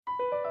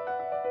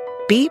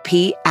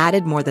BP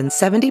added more than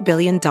 $70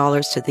 billion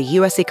to the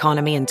U.S.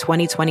 economy in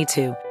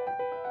 2022.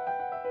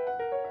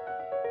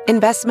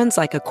 Investments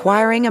like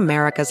acquiring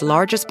America's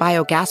largest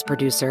biogas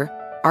producer,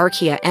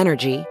 Archaea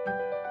Energy,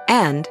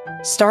 and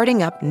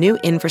starting up new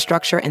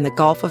infrastructure in the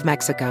Gulf of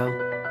Mexico.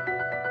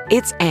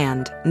 It's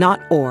and,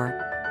 not or.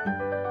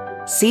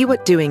 See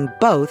what doing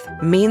both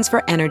means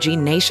for energy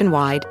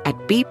nationwide at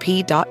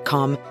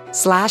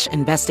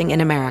bp.com/investing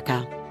in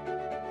America.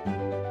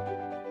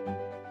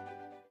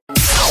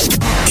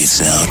 It's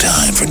now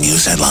time for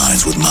news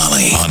headlines with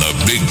Molly on a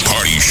big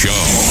party show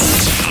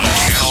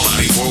on Channel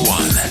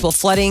 94.1. Well,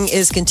 flooding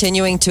is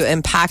continuing to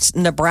impact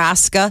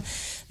Nebraska.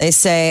 They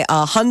say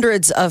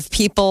hundreds of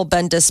people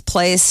been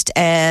displaced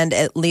and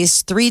at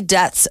least 3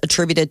 deaths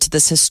attributed to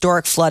this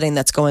historic flooding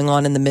that's going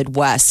on in the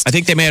Midwest. I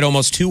think they made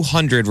almost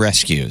 200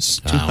 rescues,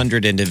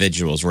 200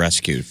 individuals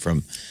rescued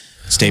from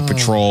State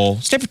Patrol.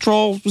 State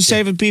Patrol was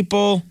saving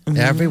people.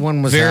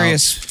 Everyone was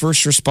Various out.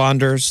 first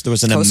responders. There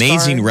was an Coast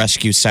amazing Guard.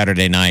 rescue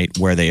Saturday night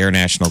where the Air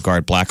National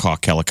Guard Black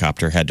Hawk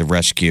helicopter had to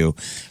rescue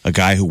a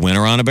guy who went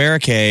around a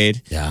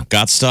barricade,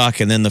 got stuck,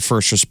 and then the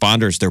first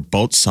responders, their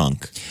boat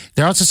sunk.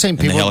 They're also saying And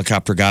people. the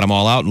helicopter got them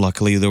all out, and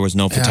luckily there was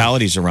no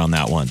fatalities around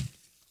that one.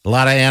 A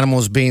lot of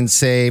animals being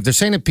saved. They're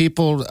saying that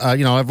people,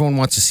 everyone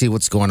wants to see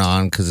what's going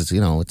on because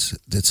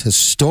it's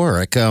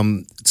historic.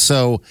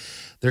 So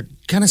they're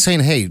kind of saying,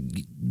 hey,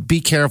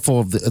 be careful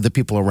of the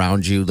people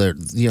around you.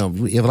 You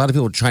have a lot of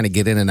people trying to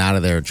get in and out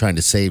of there, trying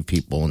to save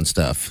people and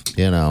stuff.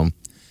 They're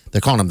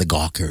calling them the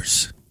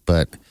gawkers,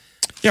 but.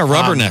 Yeah,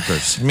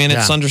 rubberneckers. I mean,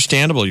 it's yeah.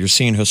 understandable. You're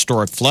seeing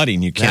historic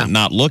flooding. You can't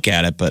not look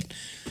at it, but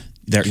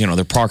they're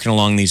parking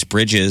along these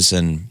bridges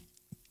and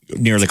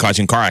nearly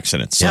causing car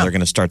accidents. So they're going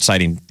to start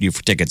citing you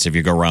for tickets if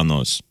you go around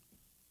those.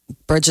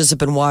 Bridges have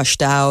been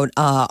washed out.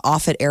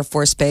 Offutt Air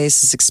Force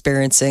Base is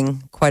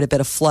experiencing quite a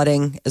bit of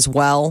flooding as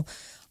well.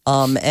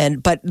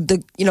 But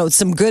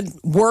some good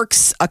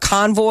works. A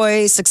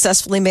convoy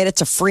successfully made it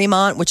to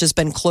Fremont, which has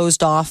been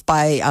closed off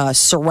by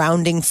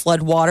surrounding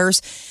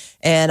floodwaters,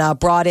 and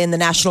brought in the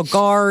National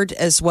Guard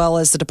as well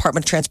as the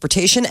Department of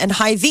Transportation and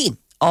Hy-Vee.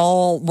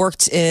 All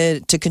worked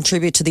to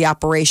contribute to the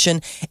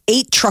operation.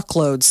 8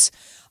 truckloads,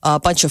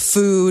 a bunch of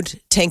food,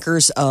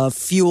 tankers of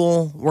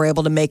fuel were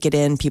able to make it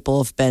in.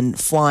 People have been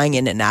flying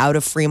in and out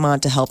of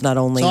Fremont to help not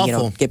only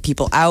get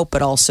people out,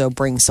 but also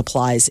bring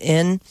supplies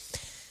in.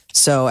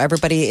 So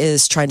everybody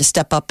is trying to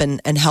step up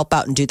and help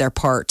out and do their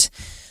part.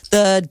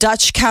 The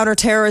Dutch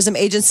counterterrorism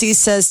agency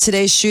says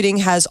today's shooting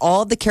has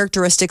all of the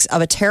characteristics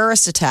of a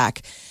terrorist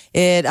attack.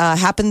 It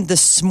happened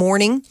this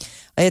morning.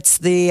 It's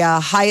the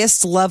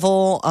highest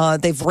level.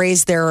 They've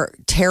raised their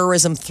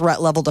terrorism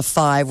threat level to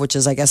 5, which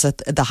is, I guess, at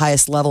the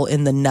highest level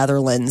in the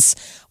Netherlands.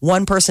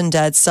 1 person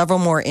dead, several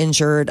more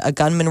injured. A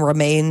gunman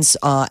remains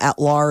at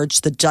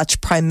large. The Dutch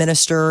prime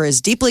minister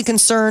is deeply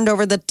concerned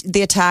over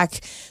the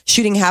attack.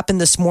 Shooting happened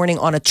this morning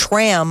on a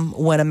tram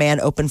when a man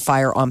opened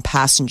fire on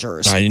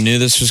passengers. I knew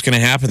this was going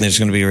to happen. There's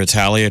going to be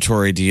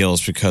retaliatory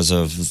deals because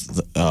of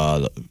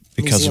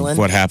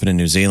what happened in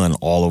New Zealand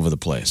all over the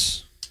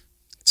place.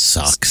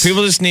 Sucks.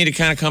 People just need to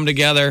kind of come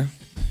together.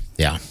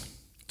 Yeah.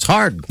 It's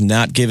hard.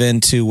 Not give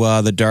in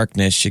to the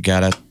darkness. You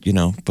got to,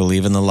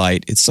 believe in the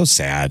light. It's so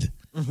sad.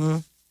 Mm-hmm.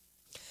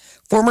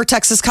 Former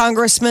Texas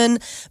Congressman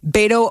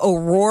Beto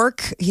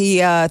O'Rourke,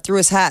 he threw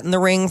his hat in the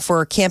ring for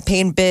a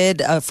campaign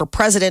bid for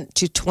president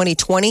to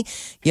 2020.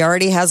 He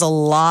already has a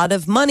lot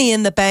of money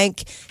in the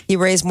bank. He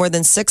raised more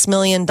than $6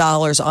 million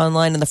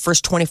online in the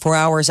first 24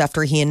 hours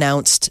after he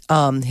announced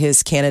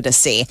his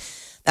candidacy.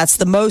 That's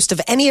the most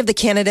of any of the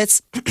candidates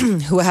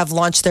who have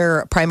launched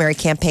their primary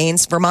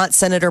campaigns. Vermont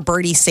Senator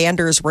Bernie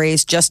Sanders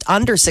raised just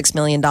under $6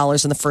 million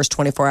in the first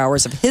 24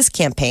 hours of his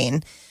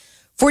campaign.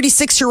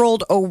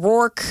 46-year-old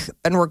O'Rourke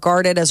been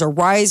regarded as a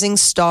rising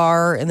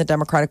star in the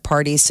Democratic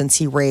Party since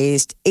he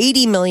raised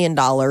 $80 million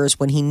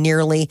when he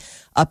nearly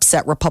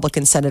upset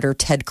Republican Senator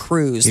Ted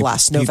Cruz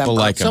last November.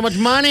 Like so much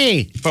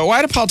money. But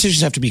why do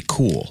politicians have to be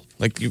cool?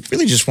 Like, you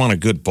really just want a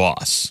good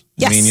boss.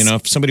 Yes. I mean,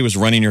 if somebody was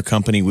running your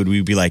company, would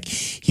we be like,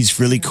 he's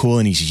really cool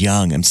and he's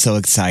young. I'm so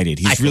excited.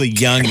 He's really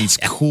young and he's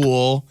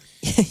cool.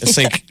 It's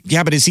like,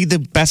 yeah, but is he the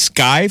best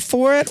guy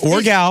for it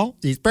or gal?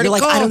 He's pretty You're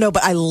like, cool. I don't know,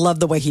 but I love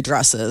the way he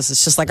dresses.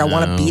 It's just like, I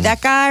want to be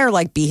that guy or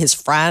like be his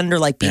friend or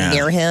like be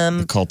near him.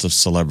 The cult of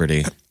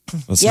celebrity.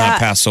 Let's not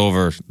pass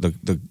over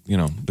the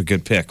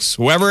good picks.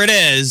 Whoever it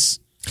is,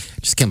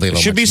 Just can't believe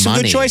there should be some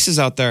good choices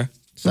out there.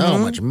 So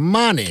much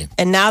money.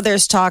 And now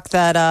there's talk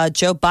that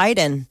Joe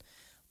Biden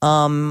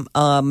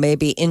may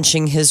be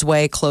inching his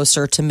way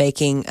closer to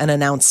making an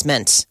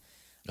announcement.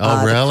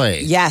 Oh,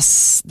 really?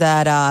 Yes,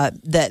 that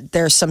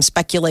there's some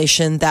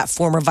speculation that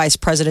former Vice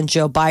President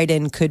Joe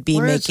Biden could be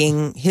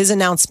making his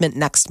announcement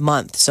next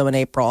month, so in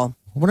April.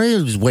 What are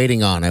you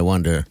waiting on, I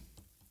wonder?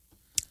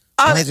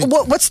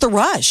 What's the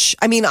rush?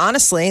 I mean,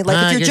 honestly,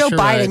 like if you're Joe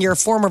Biden, right. you're a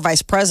former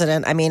vice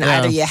president. I mean,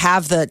 either you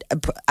have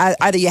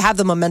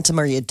the momentum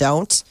or you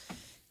don't.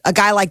 a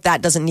guy like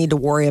that doesn't need to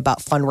worry about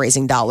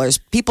fundraising dollars.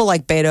 People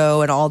like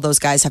Beto and all those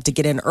guys have to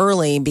get in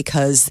early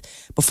because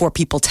before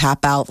people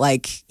tap out,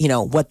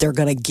 what they're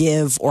going to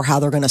give or how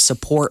they're going to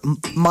support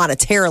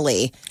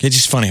monetarily. It's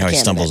just funny how he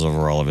stumbles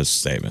over all of his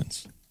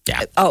statements.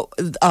 Yeah. Oh,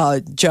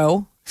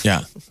 Joe?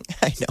 Yeah.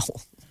 I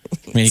know.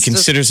 I mean,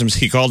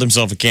 he called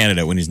himself a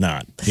candidate when he's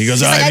not. He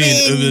goes,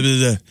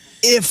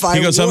 if I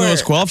he goes, I'm the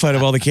most qualified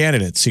of all the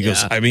candidates. He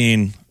goes, if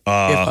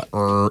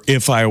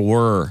I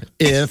were.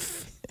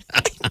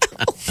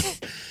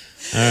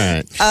 All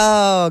right.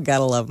 Oh,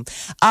 gotta love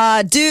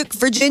them. Duke,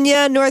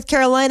 Virginia, North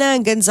Carolina,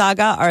 and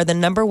Gonzaga are the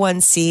number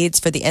 1 seeds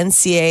for the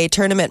NCAA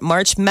tournament.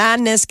 March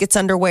Madness gets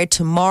underway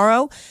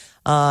tomorrow.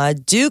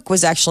 Duke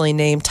was actually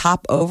named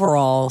top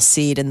overall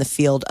seed in the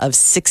field of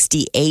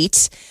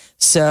 68.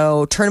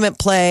 So tournament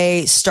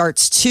play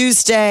starts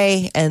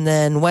Tuesday and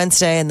then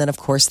Wednesday. And then, of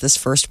course, this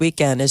first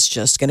weekend is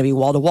just going to be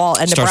wall to wall.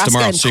 And starts Nebraska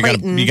tomorrow. and So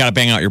Creighton, you got to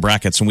bang out your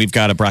brackets. And we've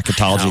got a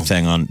bracketology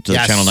thing on the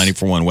Channel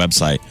 94.1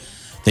 website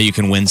that you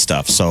can win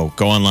stuff. So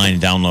go online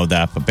and download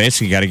that. But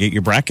basically, you got to get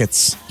your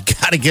brackets. You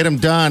got to get them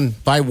done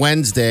by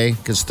Wednesday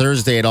because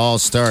Thursday it all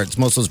starts.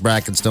 Most of those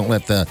brackets don't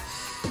let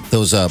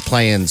those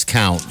play-ins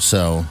count.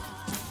 So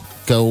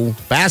go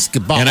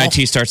basketball.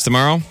 NIT starts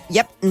tomorrow?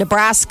 Yep.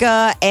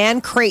 Nebraska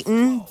and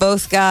Creighton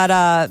both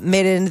got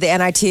made it into the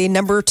NIT.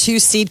 Number 2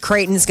 seed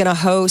Creighton is going to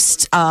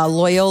host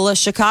Loyola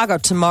Chicago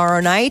tomorrow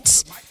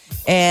night.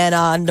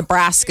 And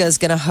Nebraska is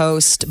going to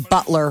host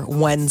Butler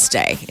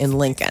Wednesday in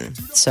Lincoln.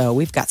 So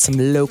we've got some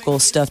local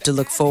stuff to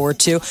look forward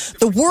to.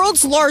 The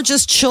world's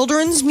largest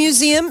children's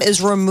museum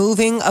is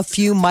removing a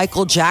few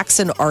Michael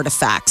Jackson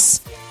artifacts.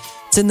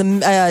 It's in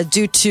the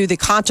due to the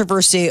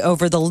controversy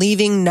over the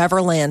Leaving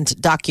Neverland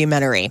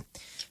documentary.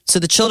 So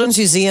the Children's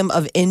Museum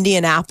of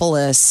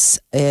Indianapolis,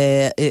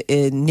 near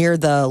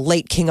the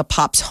late King of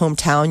Pop's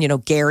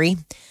hometown, Gary,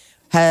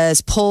 has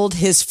pulled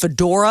his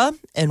fedora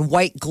and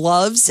white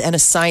gloves and a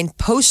signed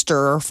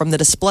poster from the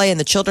display in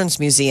the Children's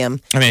Museum.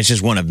 I mean, it's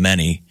just one of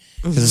many.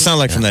 Because it sounded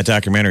like from that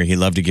documentary, he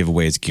loved to give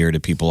away his gear to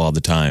people all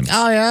the time.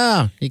 Oh,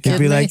 yeah. He'd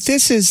be like,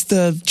 this is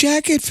the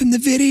jacket from the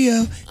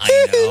video.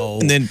 I know.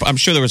 And then I'm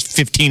sure there was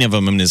 15 of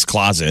them in his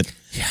closet.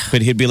 Yeah.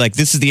 But he'd be like,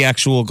 this is the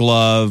actual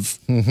glove.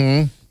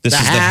 Mm-hmm. This is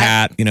the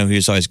hat. He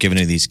was always giving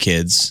to these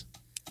kids.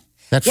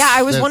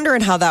 I was wondering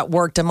how that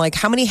worked. I'm like,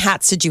 how many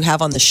hats did you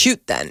have on the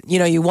shoot then?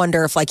 You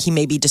wonder if he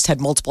maybe just had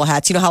multiple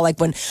hats. You know how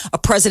when a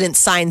president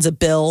signs a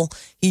bill,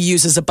 he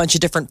uses a bunch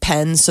of different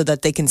pens so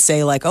that they can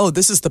say oh,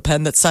 this is the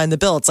pen that signed the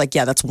bill. It's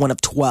that's one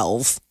of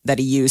 12 that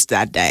he used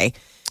that day.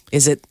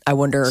 Is it, I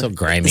wonder, so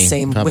grimy. The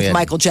same Probably with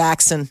Michael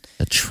Jackson.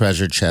 A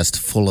treasure chest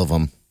full of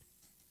them.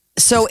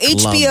 So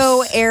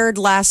HBO aired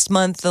last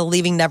month the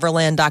Leaving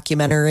Neverland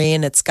documentary,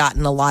 and it's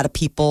gotten a lot of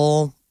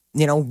people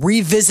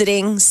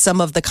revisiting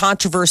some of the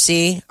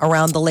controversy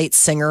around the late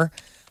singer.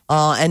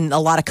 And a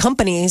lot of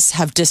companies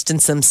have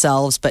distanced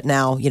themselves, but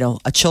now,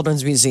 a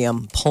children's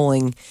museum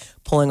pulling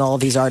all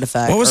of these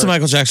artifacts. What was the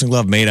Michael Jackson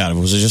glove made out of?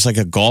 Was it just like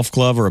a golf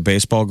glove or a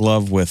baseball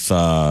glove with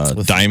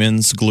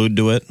diamonds glued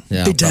to it?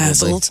 Yeah,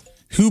 bedazzled. Probably.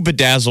 Who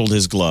bedazzled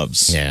his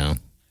gloves? Yeah.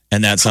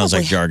 And that sounds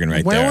like jargon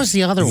right there. Where was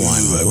the other one?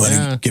 I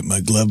want to get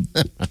my glove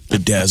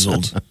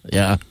bedazzled.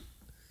 Yeah.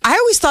 I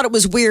always thought it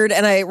was weird,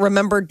 and I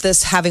remembered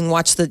this having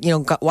watched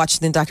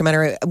watching the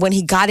documentary when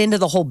he got into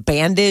the whole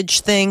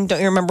bandage thing.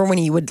 Don't you remember when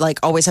he would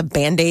always have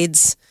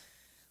Band-Aids?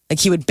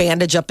 He would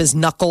bandage up his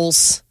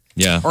knuckles.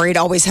 Yeah. Or he'd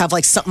always have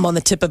something on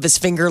the tip of his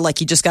finger,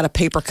 he just got a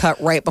paper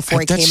cut right before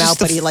he came out,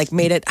 but he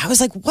made it. I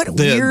was like, what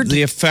weird.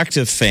 The effect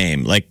of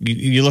fame.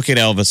 You look at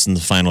Elvis in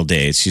the final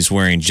days, he's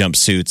wearing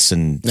jumpsuits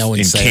and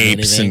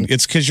capes. And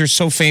it's because you're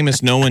so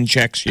famous, no one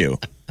checks you.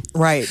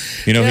 Right.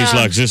 He's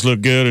like, does this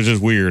look good or is this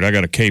weird? I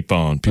got a cape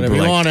on. People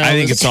are like, I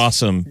think it's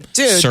awesome,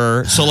 dude.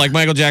 Sir. So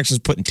Michael Jackson's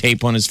putting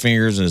tape on his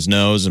fingers and his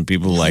nose, and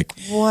people are like,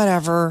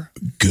 whatever.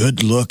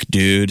 Good look,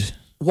 dude.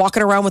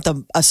 Walking around with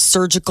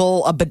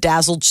a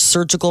bedazzled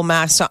surgical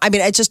mask. I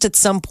mean, just at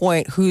some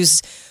point,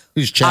 who's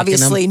checking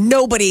obviously him?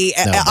 Nobody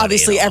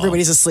obviously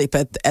everybody's asleep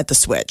at the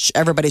switch.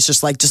 Everybody's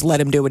just just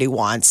let him do what he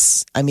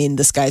wants. I mean,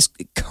 this guy's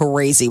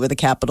crazy with a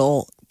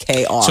capital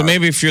KR. So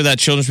maybe if you're that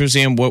children's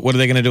museum, what are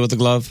they going to do with the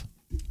glove?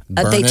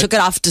 They took it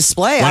off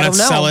display. Why I don't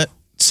not know.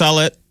 Sell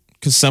it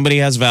because somebody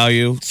has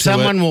value.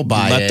 Someone will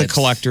buy it. Let the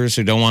collectors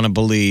who don't want to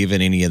believe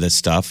in any of this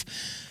stuff,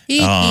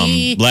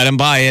 let them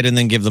buy it and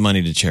then give the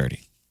money to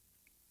charity.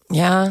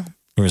 Yeah.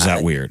 Or is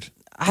that weird?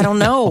 I don't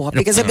know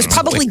because it was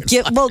probably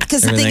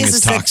because the thing is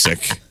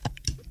toxic.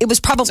 It was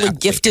probably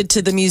gifted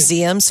to the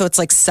museum, so it's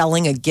like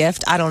selling a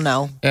gift. I don't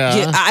know.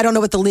 Yeah. I don't know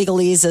what the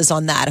legalese is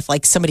on that.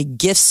 If somebody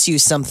gifts you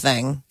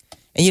something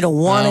and you don't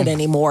want it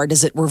anymore,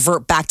 does it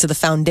revert back to the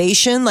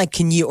foundation?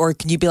 Can you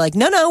be like,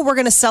 no, we're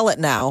going to sell it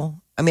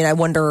now? I mean, I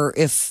wonder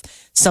if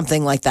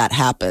something like that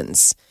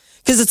happens.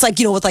 Because it's with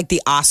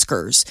the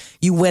Oscars.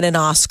 You win an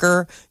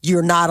Oscar,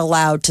 you're not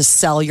allowed to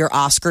sell your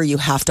Oscar. You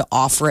have to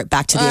offer it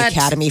back to the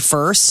Academy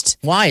first.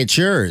 Why? It's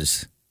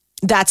yours.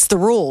 That's the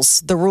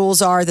rules. The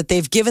rules are that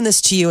they've given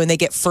this to you and they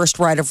get first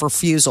right of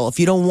refusal. If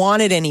you don't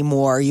want it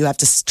anymore, you have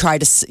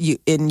to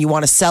you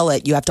want to sell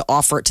it, you have to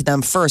offer it to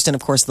them first. And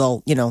of course,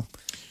 they'll give you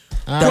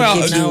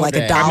like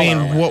 $1. I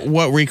mean,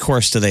 what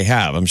recourse do they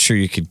have? I'm sure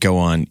you could go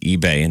on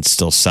eBay and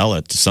still sell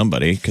it to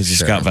somebody because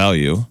it's got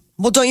value.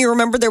 Well, don't you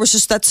remember there was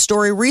just that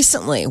story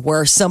recently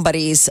where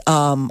somebody's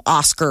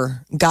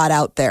Oscar got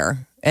out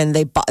there and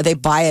they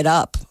buy it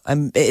up.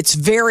 It's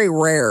very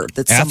rare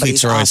that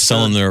athletes are always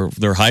selling their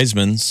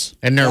Heismans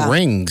and their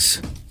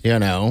rings.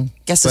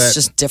 Guess it's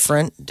just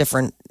different.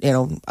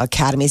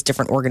 Academies,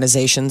 different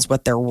organizations,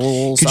 what their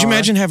rules. Could you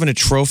imagine having a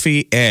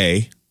trophy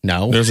A?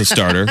 No. There's a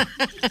starter.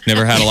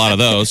 Never had a lot of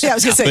those. Yeah, I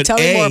was going to say, but tell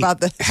me more about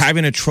this.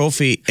 Having a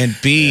trophy, and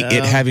B,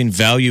 it having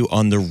value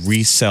on the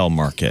resale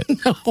market.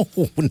 No,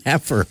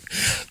 never.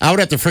 I would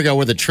have to figure out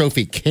where the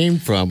trophy came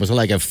from. Was it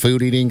like a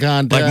food eating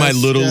contest? Like my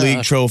Little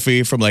League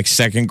trophy from like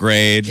second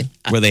grade,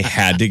 where they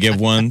had to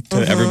give one to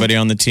everybody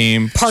on the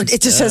team.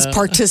 It just says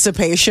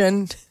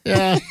participation.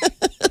 Yeah.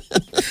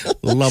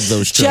 Love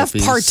those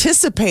trophies. Jeff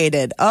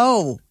participated.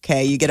 Oh,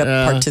 okay. You get a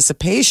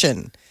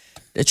participation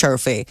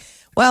trophy.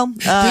 Well, do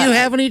you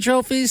have any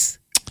trophies?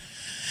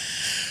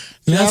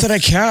 Not that I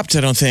kept,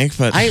 I don't think,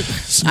 but I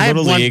had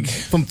Little one League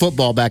from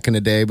football back in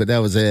the day, but that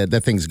was it.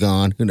 That thing's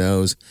gone. Who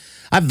knows?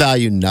 I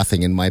value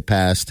nothing in my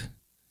past.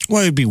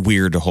 Well, it'd be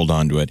weird to hold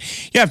on to it.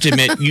 You have to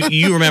admit,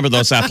 you remember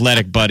those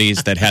athletic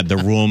buddies that had the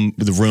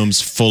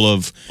rooms full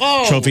of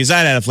trophies. I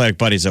had athletic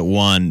buddies that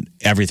won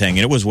everything, and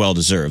it was well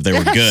deserved. They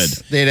were good.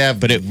 They'd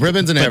have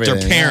ribbons and everything.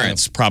 But their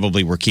parents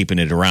probably were keeping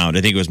it around.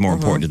 I think it was more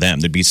important to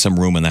them. There'd be some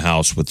room in the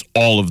house with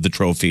all of the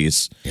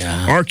trophies.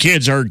 Yeah. Our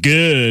kids are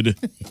good.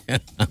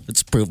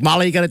 It's proof.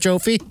 Molly, you got a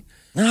trophy?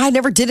 No, I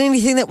never did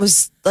anything that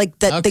was like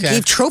that. They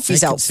gave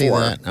trophies out for.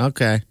 That.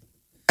 Okay.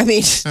 I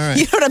mean,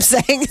 you know what I'm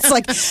saying? It's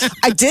like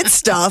I did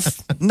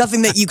stuff,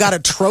 nothing that you got a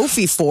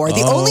trophy for.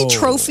 The only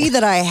trophy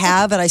that I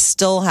have, and I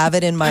still have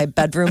it in my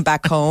bedroom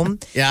back home,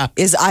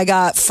 is I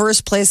got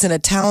first place in a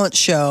talent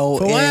show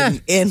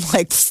in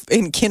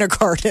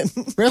kindergarten.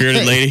 Really?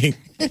 Bearded lady.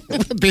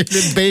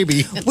 Bearded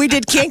baby. We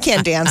did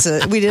can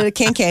dances. We did a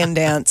can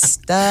dance.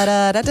 Da,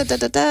 da, da, da,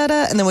 da, da,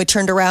 da. And then we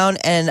turned around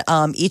and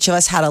each of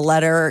us had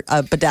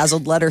a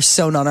bedazzled letter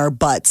sewn on our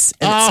butts.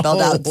 And it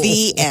spelled out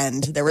the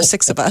end. There were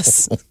 6 of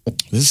us.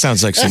 This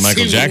sounds like some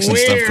Michael Jackson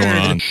stuff going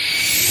on.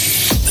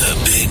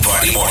 The Big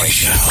Party Morning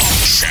Show.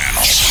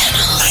 Channel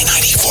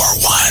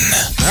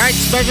 94.1. All right,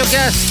 special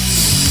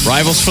guest.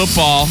 Rivals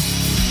football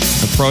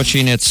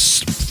approaching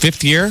its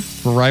 5th year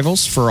for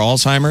Rivals for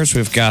Alzheimer's.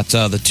 We've got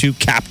the 2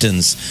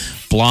 captains,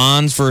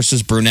 blondes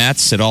versus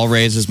brunettes. It all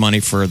raises money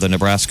for the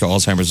Nebraska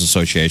Alzheimer's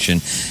Association.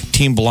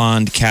 Team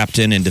Blonde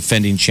captain and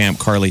defending champ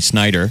Carly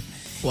Snyder.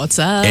 What's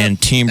up?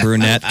 And Team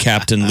Brunette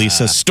captain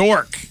Lisa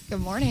Stork. Good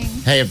morning.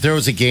 Hey, if there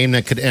was a game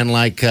that could end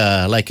like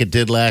it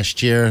did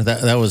last year,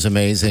 that was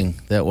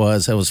amazing. That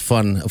was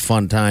fun, a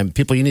fun time.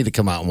 People, you need to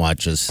come out and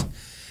watch us.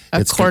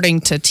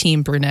 According to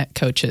Team Brunette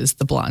coaches,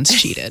 the Blondes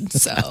cheated.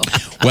 So,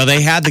 well,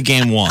 they had the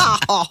game won.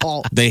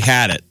 They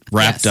had it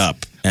wrapped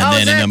up,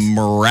 and then in a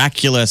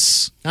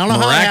miraculous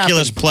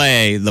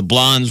play, the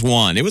Blondes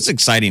won. It was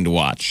exciting to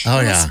watch. Oh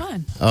it yeah, was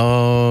fun.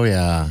 Oh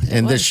yeah,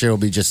 and this year will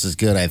be just as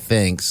good, I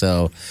think.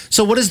 So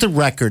what is the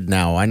record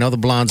now? I know the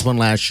Blondes won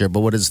last year, but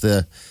what is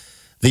the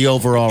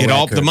overall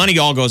record? The money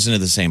all goes into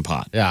the same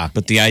pot. Yeah,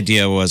 but the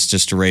idea was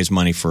just to raise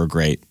money for a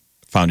great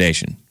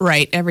foundation.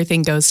 Right.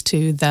 Everything goes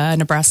to the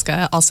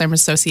Nebraska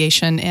Alzheimer's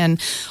Association.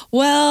 And,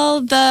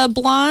 well, the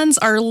Blondes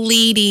are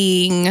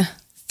leading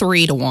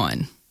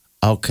 3-1.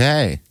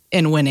 Okay.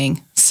 In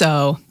winning.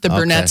 So the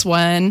Brunettes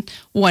won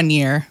 1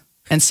 year.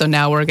 And so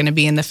now we're going to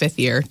be in the 5th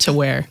year to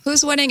where.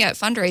 Who's winning at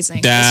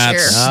fundraising that's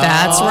this year?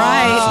 That's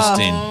right.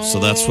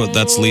 Interesting. So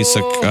that's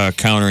Lisa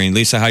countering.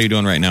 Lisa, how are you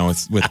doing right now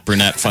with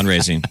Brunette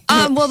fundraising?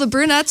 Well, the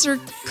Brunettes are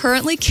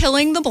currently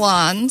killing the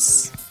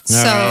Blondes.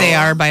 So they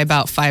are by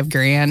about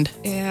 $5,000.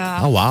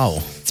 Yeah. Oh wow.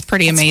 It's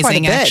pretty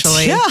amazing,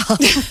 actually. Yeah.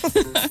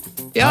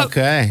 Yep.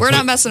 Okay. We're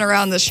not messing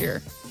around this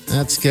year.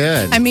 That's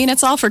good. I mean,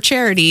 it's all for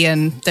charity,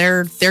 and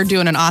they're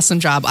doing an awesome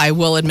job. I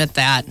will admit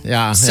that.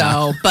 Yeah.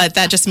 So, but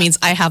that just means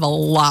I have a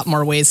lot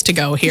more ways to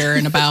go here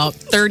in about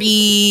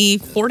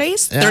 34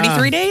 days,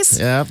 33 days.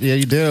 Yeah,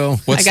 you do.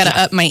 I got to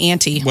up my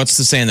ante. What's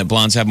the saying that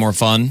blondes have more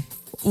fun?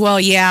 Well,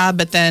 yeah,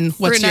 but then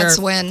what's Brunettes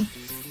win.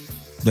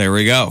 There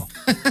we go.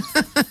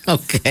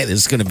 Okay, this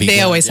is going to be.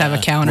 They always have a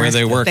counter. Where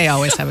they work. They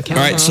always have a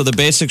counter. All right, so the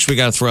basics we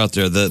got to throw out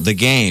there. The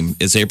game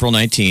is April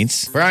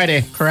 19th.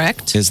 Friday.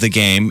 Correct. Is the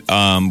game.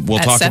 We'll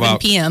at talk 7 about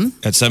p.m.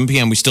 At 7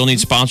 p.m. We still need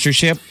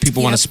sponsorship.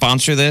 People want to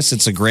sponsor this.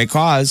 It's a great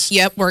cause.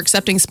 Yep, we're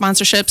accepting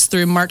sponsorships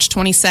through March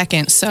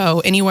 22nd.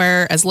 So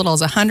anywhere as little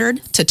as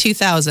 100 to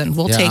 2,000.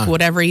 We'll take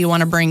whatever you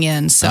want to bring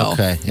in. So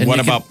okay. And what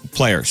about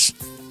players?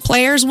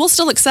 Players, we'll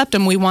still accept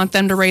them. We want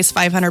them to raise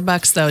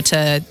 $500 though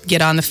to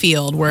get on the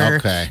field.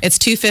 Where it's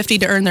 $250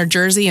 to earn their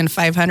jersey and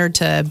 $500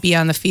 to be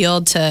on the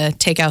field to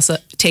take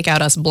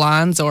out us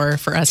blondes or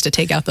for us to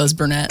take out those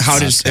brunettes. How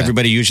does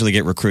everybody usually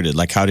get recruited?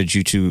 Like, how did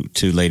you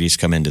two ladies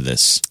come into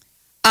this?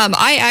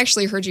 I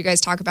actually heard you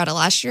guys talk about it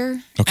last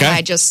year. Okay. And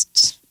I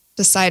just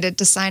decided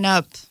to sign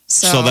up.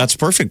 So that's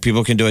perfect.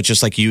 People can do it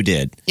just like you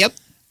did. Yep.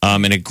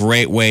 And a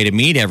great way to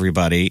meet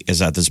everybody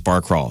is at this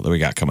bar crawl that we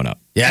got coming up.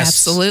 Yes.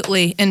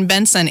 Absolutely. In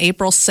Benson,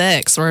 April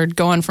 6th, we're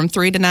going from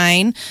 3 to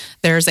 9.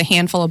 There's a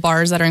handful of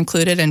bars that are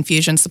included, and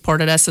Fusion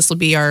supported us. This will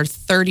be our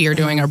third year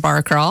doing our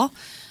bar crawl.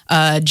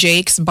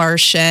 Jake's, Bar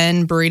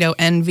Shen, Burrito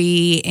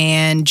Envy,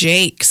 and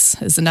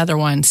Jake's is another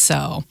one.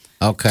 So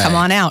come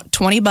on out.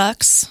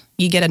 $20.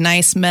 You get a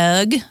nice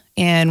mug,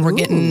 and we're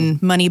getting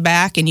money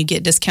back, and you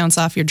get discounts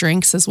off your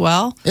drinks as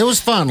well. It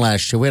was fun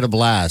last year. We had a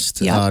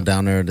blast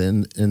down there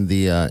in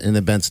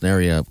the Benson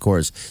area, of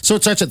course. So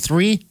it starts at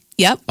 3?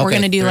 Yep. Okay, We're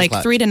going to do 3 like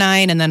o'clock. 3 to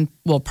 9, and then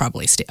we'll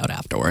probably stay out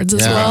afterwards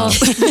as well.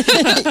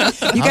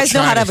 You guys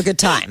know how to have a good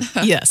time.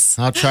 Yes.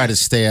 I'll try to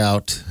stay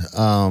out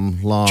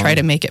long. Try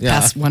to make it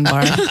past one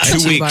bar.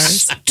 2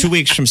 bars. 2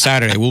 weeks from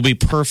Saturday will be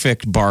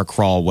perfect bar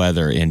crawl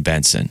weather in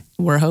Benson.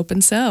 We're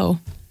hoping so.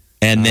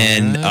 And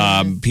then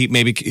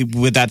maybe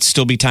would that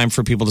still be time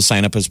for people to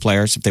sign up as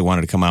players if they wanted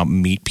to come out and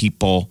meet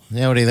people?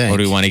 Yeah, what do you think? Or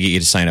do we want to get you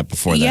to sign up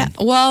before Yeah.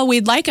 then? Well,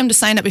 we'd like them to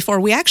sign up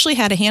before. We actually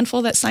had a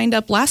handful that signed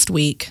up last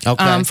week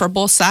for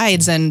both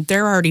sides, and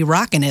they're already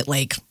rocking it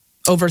like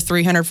over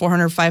 300,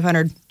 400,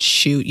 500.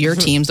 Shoot, your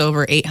team's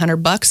over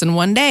 $800 in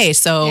one day.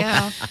 So,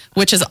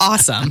 which is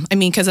awesome. I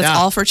mean, because it's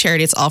all for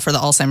charity. It's all for the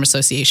Alzheimer's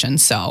Association.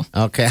 So,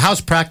 Okay.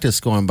 How's practice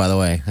going, by the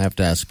way? I have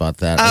to ask about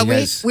that. Are you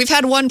guys- We've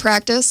had one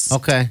practice.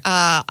 Okay.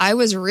 I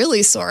was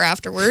really sore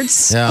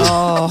afterwards.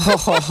 Yeah.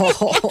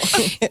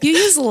 you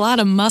use a lot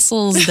of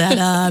muscles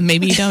that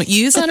maybe you don't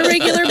use on a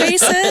regular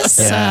basis.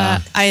 Yeah.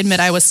 I admit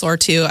I was sore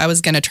too. I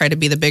was going to try to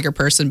be the bigger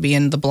person,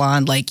 being the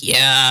blonde,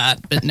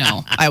 but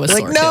no, I was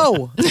sore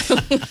too.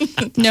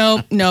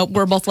 No.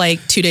 We're both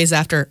like 2 days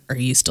after. Are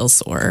you still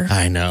sore?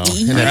 I know.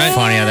 Isn't that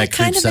funny how that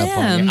kind creeps of up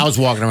on am. you? I was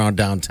walking around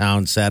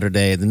downtown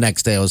Saturday. The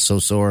next day I was so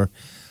sore.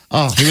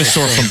 Oh, He was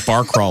sore from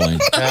bar crawling.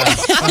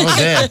 that was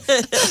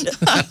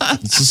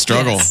it. It's a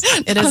struggle.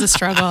 It is a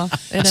struggle.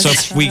 So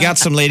if we got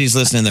some ladies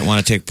listening that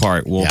want to take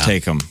part, we'll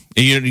take them.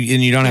 And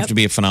you don't have to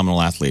be a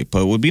phenomenal athlete,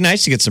 but it would be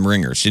nice to get some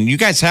ringers. And you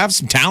guys have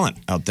some talent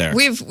out there.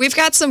 We've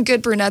got some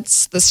good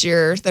brunettes this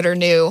year that are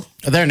new.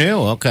 They're new.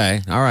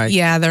 Okay. All right.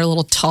 Yeah, they're a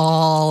little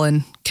tall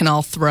and can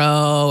all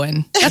throw,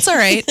 and that's all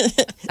right.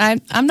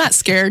 I'm not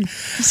scared.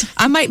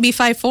 I might be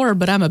 5'4",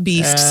 but I'm a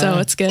beast, so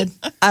it's good.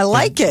 I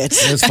like it.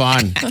 It was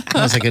fun. That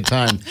was a good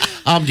time.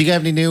 Do you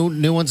have any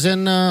new ones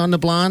in on the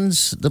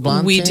blondes? The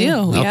blonde We team?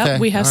 do. Okay. Yep.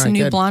 We have All some right,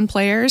 new good. blonde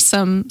players,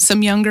 some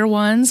younger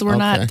ones. We're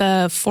not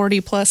the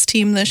 40-plus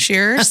team this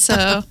year,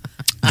 so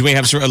Do we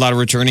have a lot of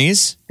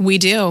returnees? we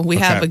do. We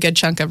have Okay. a good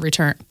chunk of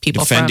return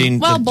people Defending-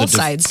 from the both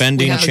sides.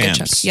 defending We have a good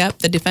champs. chunk. Yep,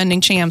 the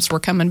defending champs. We're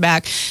coming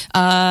back.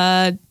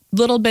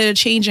 Little bit of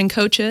change in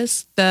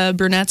coaches. The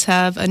brunettes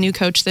have a new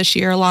coach this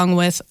year, along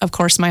with, of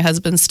course, my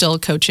husband still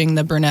coaching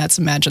the brunettes.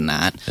 Imagine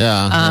that.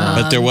 Yeah.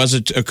 But there was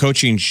a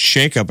coaching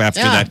shakeup after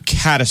Yeah. that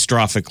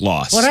catastrophic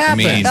loss. What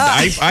happened? I mean,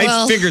 I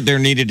Well- figured there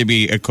needed to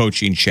be a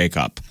coaching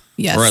shakeup.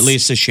 Yes. Or at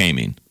least a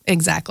shaming.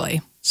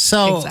 Exactly.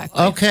 So,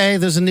 Exactly. okay,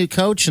 there's a new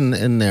coach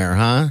in there,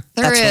 huh?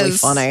 There That's really is.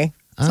 funny.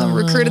 So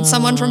recruited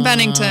someone from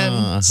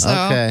Bennington. So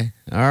Okay.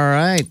 All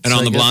right. And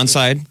on the blonde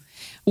side?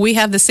 We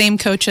have the same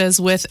coaches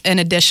with, in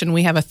addition,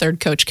 we have a third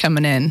coach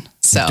coming in.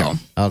 So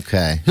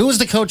Okay. Who was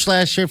the coach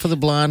last year for the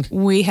blonde?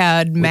 we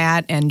had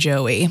Matt and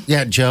Joey.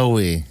 Yeah,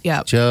 Joey.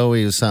 Yep.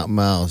 Joey was something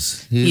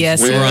else. He was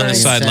Yes, We were on the Very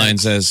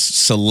sidelines as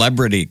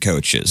celebrity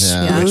coaches,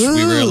 Yeah. which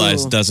we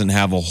realized doesn't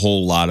have a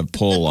whole lot of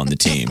pull on the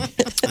team.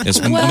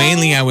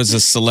 Mainly, I was a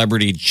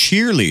celebrity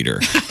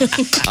cheerleader.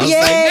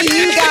 Yay,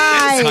 you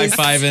High guys.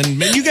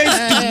 fiving. You guys,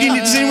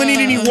 does anyone need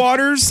any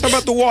waters? How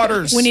about the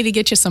waters? We need to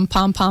get you some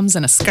pom poms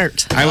and a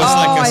skirt. I was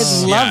like I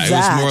love it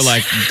that. was more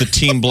like the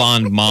Team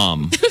Blonde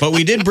mom. But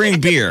we did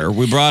bring beer.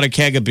 We brought a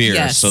keg of beer.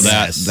 Yes. So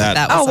that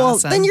That was Oh, well,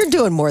 awesome. then you're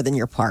doing more than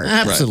your part.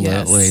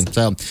 Absolutely. Yes.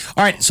 So,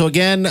 all right. So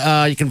again,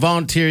 you can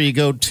volunteer. You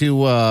go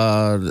to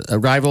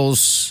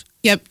Rivals.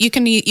 Yep, you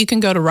can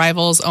go to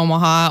Rivals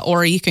Omaha,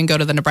 or you can go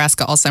to the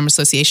Nebraska Alzheimer's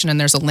Association, and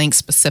there's a link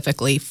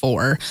specifically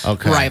for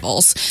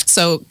Rivals.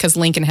 So, because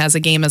Lincoln has a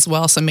game as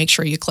well, so make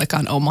sure you click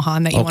on Omaha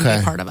and that you want to be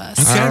Okay. a part of us.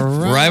 Okay.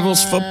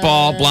 Rivals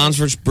football, blondes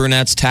versus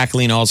brunettes,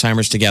 tackling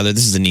Alzheimer's together.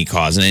 This is a neat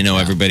cause, and I know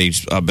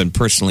everybody's been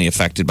personally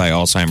affected by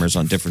Alzheimer's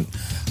on different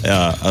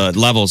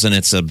levels, and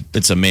it's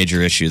a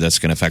major issue that's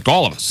going to affect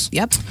all of us.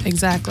 Yep,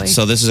 exactly.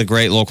 So this is a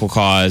great local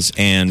cause,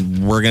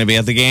 and we're going to be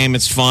at the game.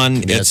 It's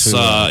fun. Yes, we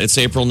will. It's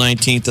April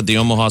 19th at the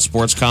Omaha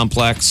Sports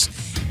Complex,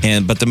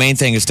 but the main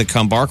thing is to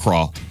come bar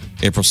crawl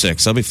April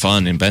 6th. That'll be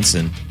fun in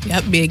Benson.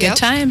 Yep, be a good Yep.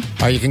 time.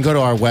 Or you can go to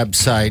our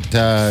website,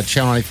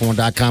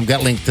 channel941.com.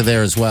 Got linked to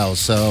there as well.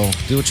 So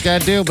do what you got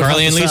to do. but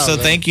Carly help and us Lisa,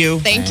 out, thank you.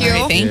 thank you.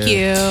 Thank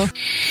you.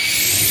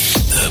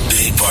 The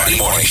Big Party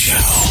Morning Show.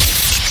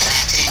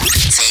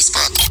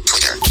 Facebook,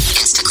 Twitter,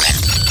 Instagram.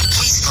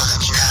 Please follow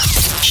me now.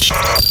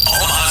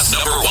 Omaha's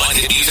 #1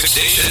 hit music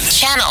station.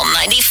 Channel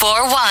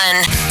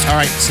 94.1. All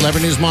right,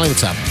 Celebrity News, Molly,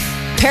 what's up?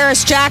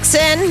 Paris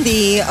Jackson,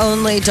 the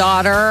only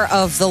daughter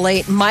of the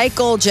late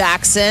Michael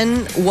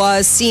Jackson,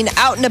 was seen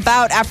out and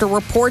about after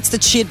reports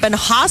that she had been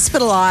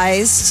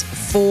hospitalized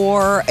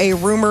for a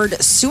rumored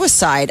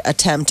suicide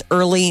attempt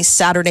early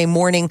Saturday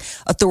morning.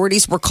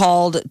 Authorities were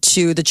called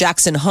to the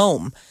Jackson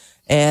home.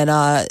 And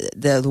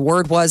the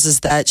word is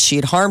that she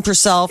had harmed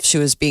herself. She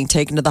was being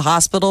taken to the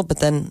hospital. But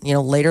then,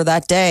 later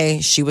that day,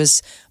 she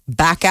was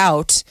back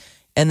out.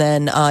 And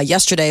then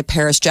yesterday,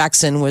 Paris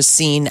Jackson was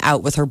seen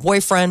out with her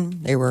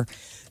boyfriend. They were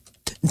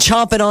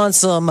chomping on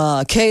some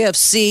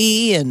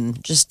KFC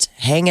and just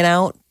hanging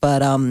out.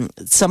 But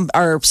some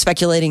are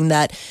speculating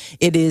that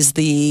it is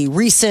the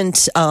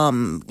recent,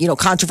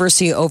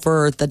 controversy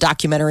over the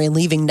documentary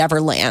Leaving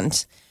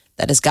Neverland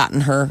that has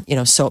gotten her,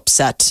 so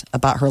upset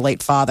about her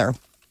late father.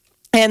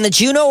 And the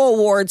Juno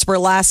Awards were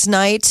last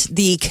night.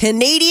 The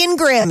Canadian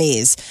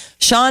Grammys.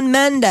 Shawn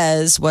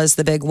Mendes was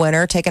the big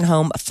winner, taking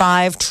home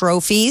 5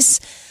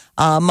 trophies.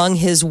 Among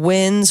his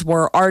wins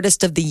were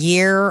Artist of the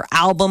Year,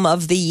 Album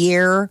of the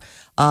Year.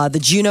 The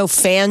Juno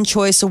Fan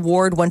Choice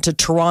Award went to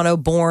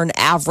Toronto-born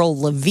Avril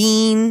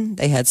Lavigne.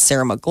 They had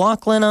Sarah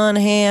McLachlan on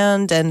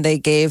hand, and they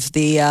gave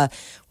the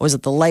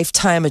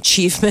Lifetime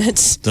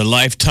Achievement? The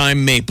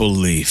Lifetime Maple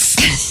Leaf.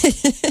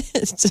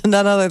 It's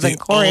none other than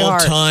Corey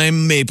Hart. The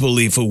All-Time Maple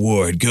Leaf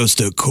Award goes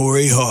to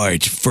Corey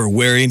Hart for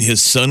wearing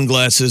his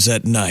sunglasses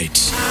at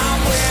night.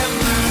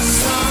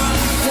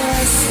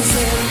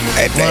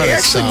 It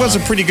actually was a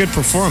pretty good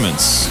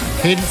performance.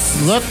 He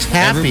looked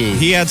happy.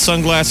 He had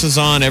sunglasses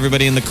on.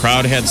 Everybody in the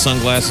crowd had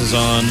sunglasses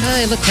on.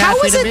 He looked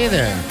happy to be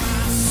there.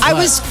 I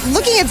was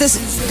looking at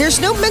this. There's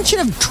no mention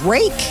of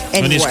Drake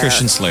anywhere. And he's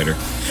Christian Slater.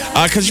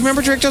 Because you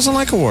remember Drake doesn't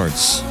like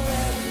awards.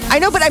 I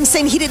know, but I'm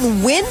saying he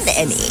didn't win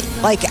any.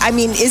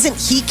 Isn't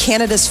he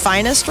Canada's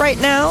finest right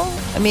now?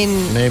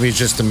 Maybe he's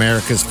just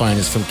America's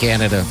finest from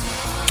Canada.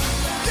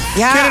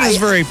 Yeah. Canada's a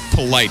very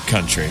polite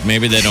country.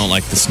 Maybe they don't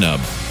like the snub.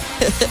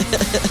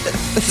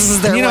 This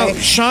is their way.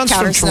 Sean's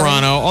from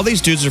Toronto. All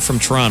these dudes are from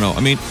Toronto.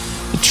 The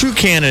true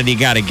Canada, you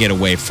got to get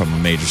away from a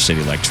major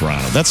city like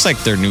Toronto. That's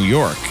like their New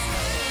York.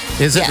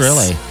 Is it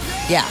really?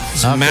 Yeah.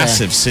 It's a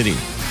massive city.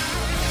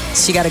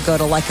 So you got to go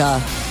to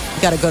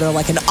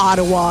an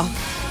Ottawa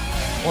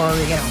or,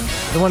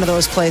 one of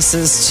those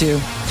places to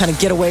kind of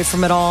get away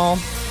from it all.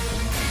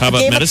 How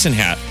about Medicine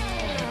Hat?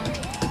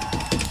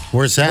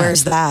 Where's that?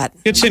 Where's that?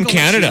 It's in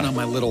Canada. On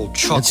my little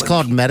chocolate. It's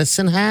called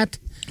Medicine Hat?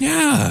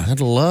 Yeah.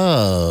 I'd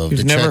love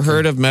You've never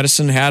heard of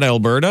Medicine Hat,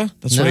 Alberta?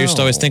 That's what I used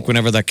to always think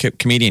whenever that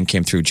comedian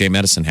came through, Jay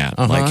Medicine Hat.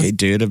 I'm like, hey,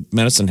 dude, a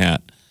Medicine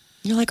Hat.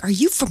 You're like, are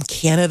you from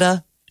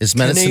Canada? Is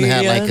Medicine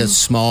Hat like a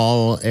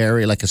small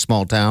area, like a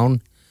small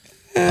town?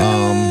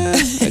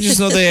 I just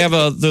know they have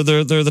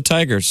they're the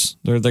Tigers.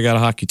 They got a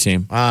hockey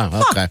team.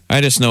 Okay.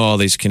 I just know all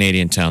these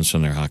Canadian towns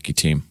from their hockey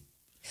team.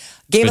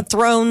 Game of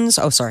Thrones.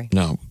 Oh, sorry.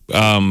 No.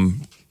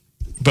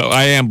 But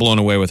I am blown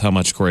away with how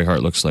much Corey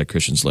Hart looks like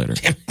Christian Slater.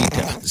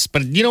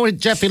 But you know what,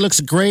 Jeff? He looks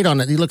great on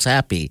it. He looks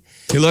happy.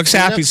 He looks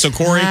happy. So,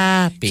 Corey,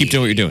 keep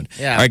doing what you're doing.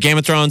 Yeah. All right, Game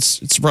of Thrones,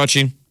 it's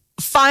approaching.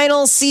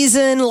 Final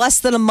season,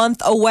 less than a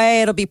month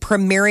away. It'll be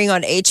premiering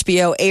on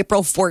HBO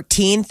April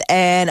 14th.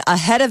 And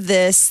ahead of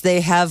this,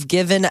 they have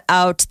given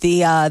out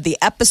the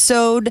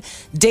episode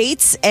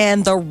dates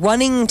and the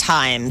running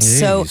times.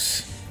 Jeez.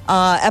 So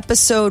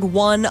episode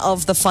 1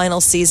 of the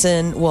final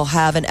season will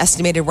have an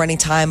estimated running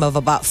time of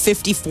about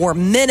 54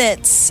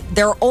 minutes.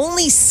 There are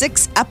only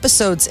 6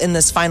 episodes in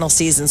this final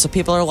season. So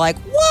people are like,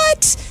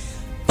 what?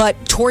 But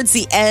towards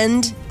the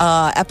end,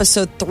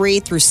 episode 3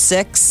 through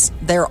 6,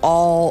 they're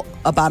all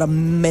about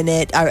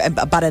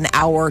about an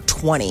hour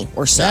 20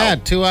 or so. Yeah,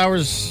 2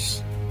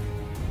 hours.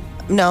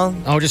 No.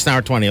 Oh, just an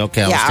hour 20.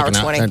 Okay. Yeah, hour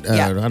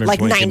 20.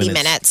 Like 90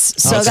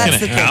 minutes. So that's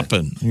the thing.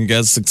 Happen. You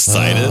guys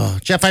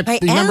excited? Jeff, I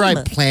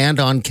planned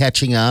on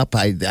catching up.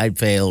 I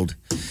failed.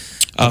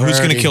 Who's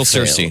going to kill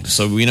Cersei?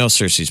 So we know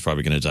Cersei's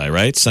probably going to die,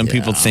 right? Some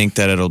people think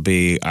that it'll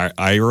be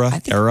Ira.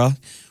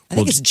 I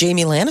think it's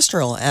Jamie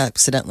Lannister will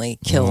accidentally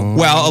kill.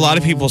 Well, a lot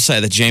of people say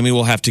that Jamie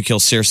will have to kill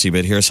Cersei,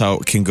 but here's how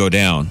it can go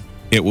down.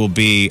 It will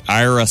be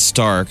Ira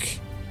Stark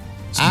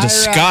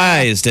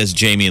disguised as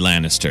Jamie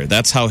Lannister.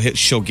 That's how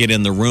she'll get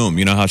in the room.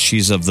 You know how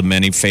she's of the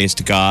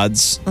many-faced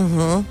gods?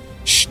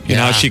 Mm-hmm. You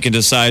know how she can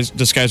disguise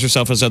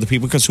herself as other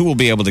people? Because who will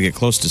be able to get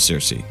close to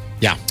Cersei?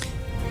 Yeah.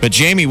 But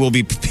Jamie will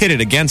be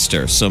pitted against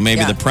her. So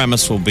maybe the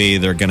premise will be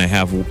they're going to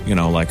have,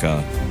 like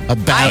a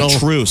battle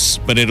truce,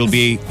 but it'll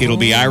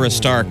be Ira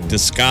Stark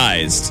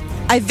disguised.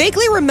 I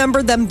vaguely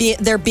remember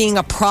there being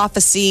a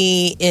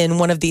prophecy in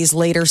one of these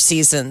later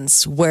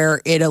seasons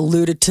where it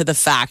alluded to the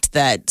fact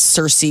that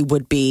Cersei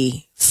would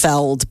be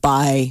felled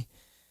by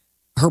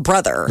her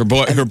brother.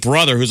 Her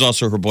brother, who's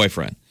also her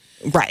boyfriend.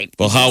 Right.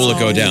 Well, how will it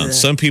go down?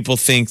 Some people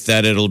think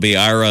that it'll be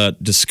Ira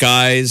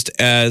disguised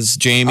as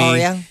Jamie. Oh,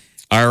 yeah.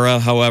 Ira,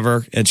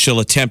 however, and she'll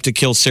attempt to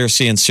kill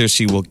Cersei, and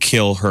Cersei will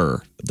kill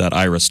her. that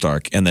Arya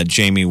Stark, and that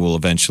Jaime will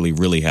eventually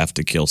really have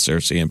to kill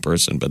Cersei in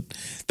person. But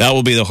that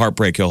will be the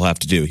heartbreak he'll have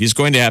to do. He's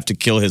going to have to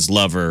kill his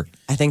lover.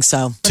 I think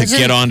so. To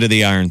get onto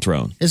the Iron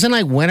Throne. Isn't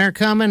like winter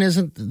coming?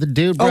 Isn't the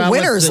dude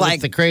winter's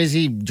with the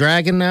crazy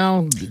dragon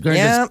now going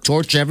to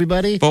torch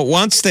everybody? But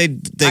once they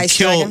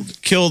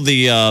kill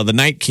the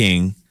Night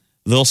King,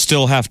 they'll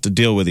still have to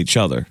deal with each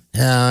other.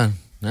 Yeah,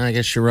 I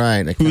guess you're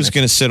right. Who's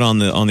going to sit on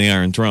the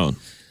Iron Throne?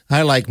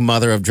 I like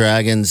Mother of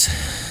Dragons.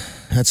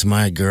 That's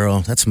my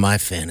girl. That's my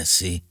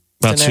fantasy.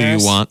 That's who you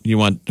want? You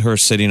want her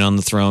sitting on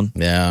the throne?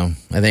 Yeah.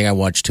 I think I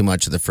watched too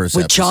much of the first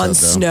with episode. Jon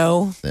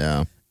Snow?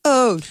 Yeah.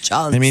 Oh,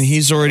 Jon. I mean,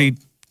 he's already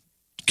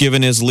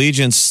given his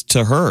allegiance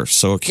to her,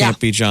 so it can't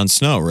be Jon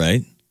Snow,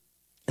 right?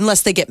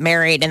 Unless they get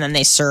married and then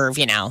they serve,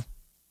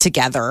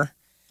 together.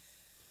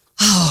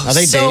 Oh, are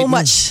they so dating?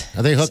 much.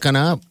 Are they hooking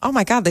up? Oh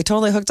my God, they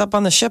totally hooked up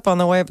on the ship on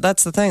the way. But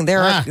that's the thing. They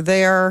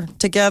are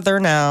together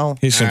now.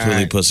 He's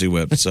completely pussy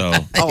whipped. So.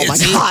 Oh my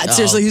God,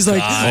 seriously, he's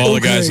like all the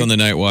guys on the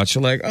Night Watch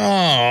are like,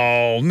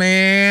 oh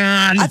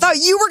man. I thought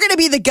you were gonna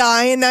be the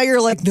guy, and now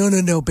you're like,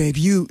 no, babe,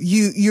 you're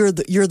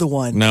the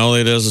one. Now all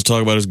he does is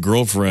talk about his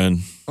girlfriend.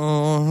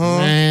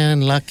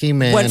 Man, lucky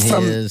man. Went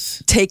from he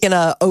is. taking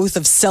an oath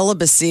of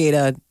celibacy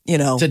to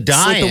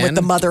dying sleeping with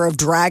the mother of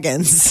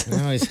dragons.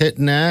 Oh, he's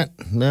hitting that.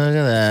 Look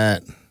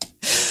at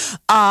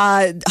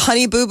that.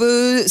 Honey Boo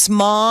Boo's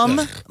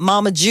mom,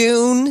 Mama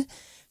June,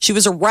 she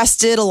was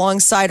arrested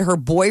alongside her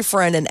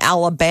boyfriend in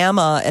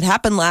Alabama. It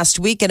happened last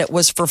week, and it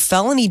was for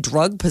felony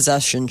drug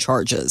possession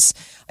charges.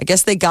 I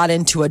guess they got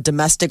into a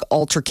domestic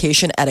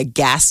altercation at a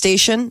gas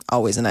station.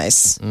 Always a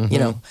nice,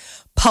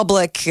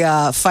 public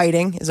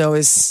fighting is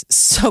always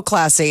so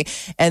classy.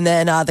 And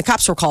then the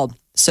cops were called.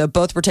 So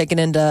both were taken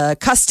into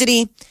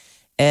custody.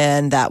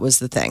 And that was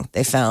the thing.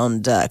 They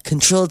found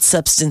controlled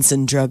substance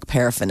and drug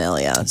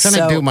paraphernalia. I'm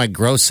trying to do my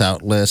gross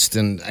out list,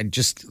 and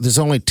there's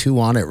only 2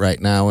 on it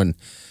right now. And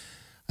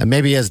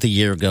maybe as the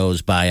year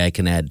goes by, I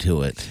can add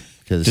to it.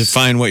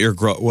 Define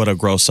what a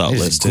gross out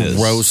list is.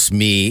 Gross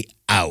me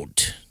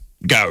out.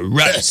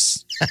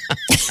 Gross.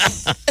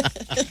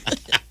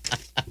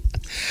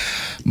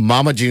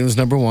 Mama June's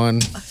number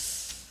 1.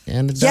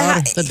 And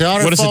the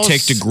daughter. What does it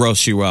take to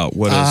gross you out?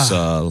 What is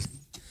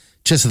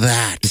just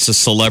that? It's a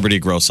celebrity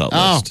gross out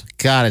list. Oh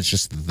God, it's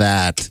just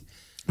that.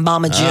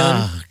 Mama June.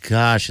 Oh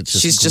gosh, it's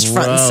just she's just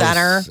front and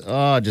center.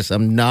 Oh,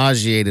 I'm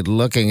nauseated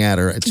looking at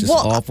her. It's just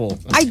awful.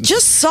 I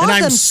just saw and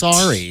them. I'm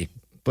sorry,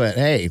 but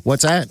hey,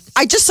 what's that?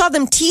 I just saw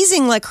them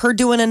teasing like her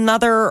doing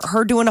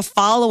a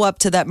follow up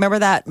to that. Remember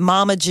that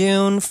Mama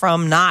June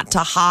from Not to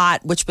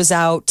Hot, which was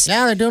out.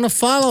 Yeah, they're doing a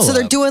follow up. So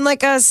they're doing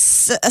like a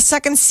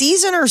second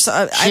season or so.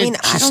 I don't know.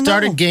 She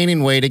started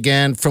gaining weight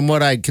again. From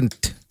what I can,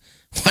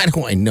 why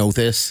do I know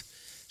this?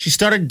 She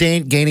started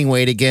gaining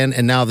weight again,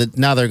 and now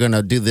they're going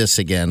to do this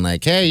again.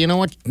 Like, hey, you know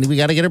what? We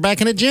got to get her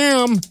back in the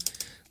gym.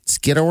 Let's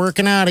get her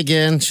working out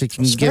again. She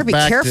can get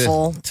back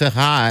to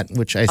hot,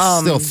 which I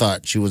still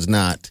thought she was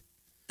not.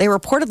 They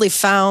reportedly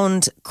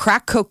found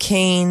crack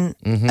cocaine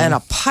and a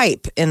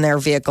pipe in their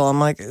vehicle. I'm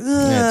like,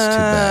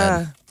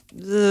 that's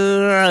too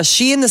bad.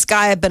 She and this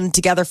guy have been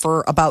together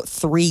for about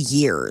 3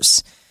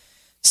 years.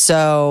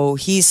 So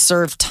he's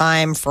served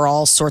time for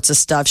all sorts of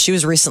stuff. She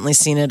was recently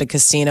seen at a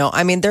casino.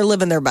 I mean, they're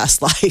living their best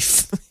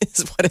life,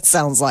 is what it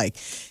sounds like.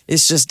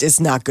 It's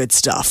not good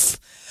stuff.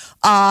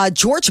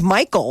 George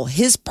Michael,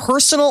 his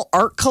personal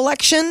art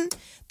collection,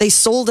 they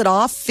sold it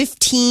off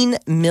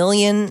 $15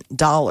 million.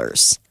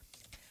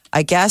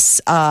 I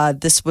guess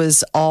this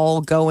was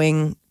all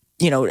going,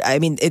 a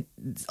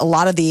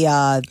lot of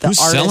the Who's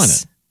artists. selling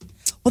it?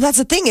 Well, that's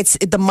the thing. It's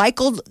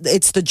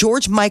the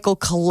George Michael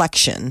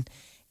collection.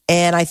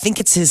 And I think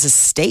it's his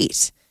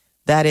estate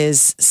that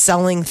is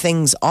selling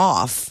things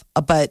off.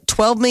 But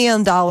 $12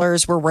 million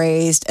were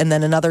raised, and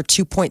then another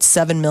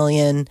 $2.7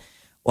 million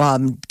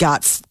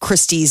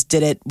Christie's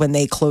did it when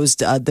they closed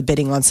the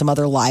bidding on some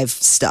other live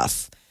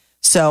stuff.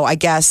 So I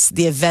guess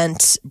the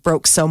event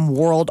broke some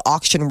world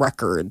auction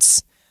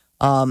records.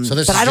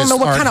 But I don't know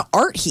what kind of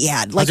art he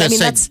had.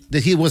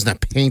 He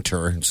wasn't a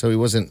painter, so he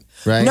wasn't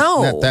right.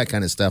 No, not that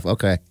kind of stuff.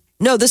 Okay.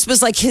 No, this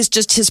was like his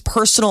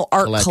personal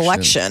art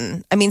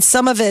collection. I mean,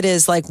 some of it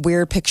is like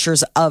weird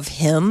pictures of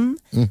him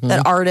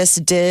that artists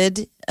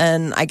did.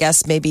 And I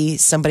guess maybe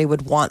somebody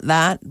would want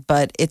that.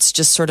 But it's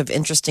just sort of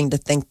interesting to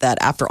think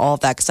that after all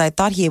of that, because I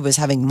thought he was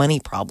having money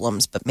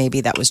problems, but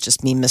maybe that was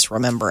just me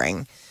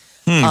misremembering.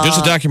 There's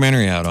a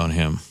documentary out on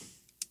him.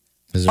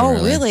 Is there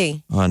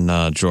really?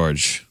 On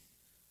George.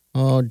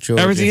 Oh,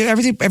 George.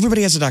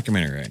 Everybody has a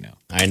documentary right now.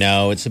 I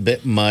know. It's a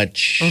bit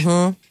much.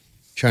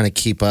 Trying to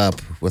keep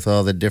up with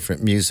all the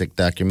different music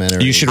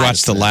documentaries. You should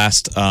watch the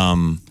last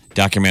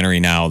documentary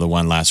now. The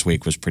one last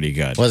week was pretty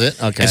good. Was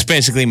it? Okay. It's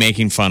basically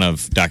making fun of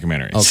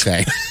documentaries.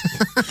 Okay.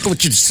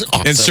 Which is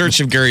awesome. In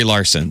Search of Gary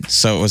Larson.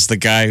 So it was the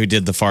guy who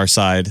did The Far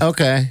Side.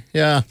 Okay.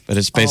 Yeah. But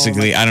it's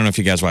basically, I don't know if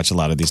you guys watch a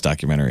lot of these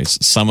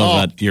documentaries. Some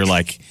of it, you're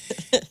like,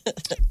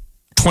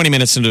 20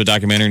 minutes into a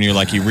documentary and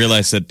you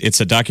realize that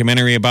it's a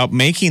documentary about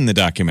making the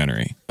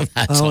documentary.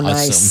 That's awesome.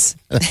 Nice.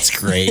 That's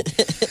great.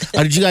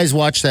 Did you guys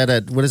watch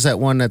that? What is that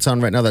one that's on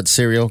right now? That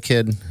serial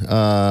kid?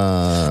 Adnan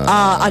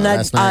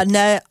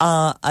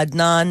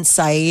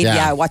Syed.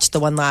 Yeah, I watched the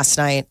one last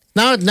night.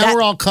 Now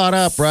we're all caught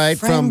up, right?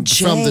 From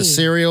Jay. the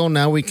serial.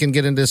 Now we can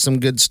get into some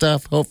good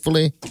stuff,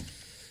 hopefully.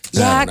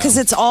 Yeah, because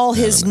it's all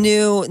his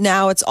new.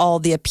 Now it's all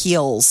the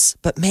appeals.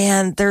 But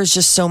man, there's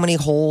just so many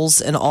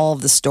holes in all of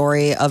the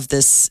story of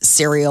this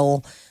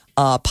serial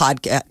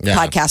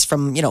podcast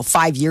from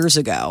 5 years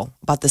ago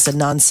about this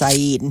Adnan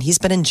Syed, and he's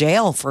been in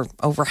jail for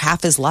over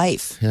half his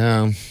life.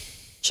 Yeah,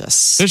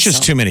 there's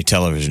just too many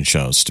television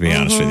shows, to be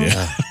honest with you.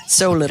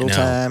 So little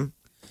time.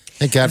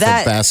 Thank God for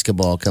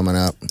basketball coming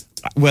up.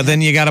 Well, then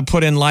you got to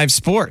put in live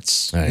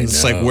sports.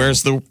 It's like, where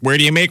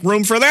do you make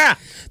room for that?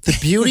 The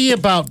beauty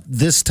about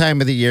this time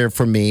of the year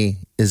for me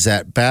is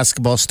that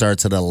basketball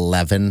starts at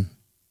 11,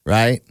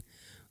 right?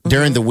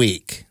 During the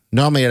week.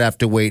 Normally I'd have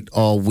to wait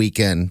all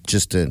weekend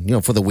just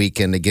to, for the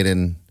weekend to get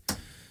in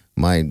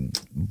my,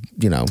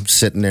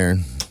 sitting there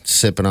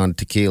sipping on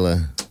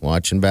tequila,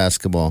 watching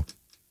basketball.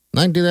 And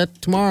I can do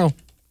that tomorrow.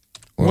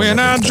 When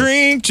I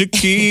drink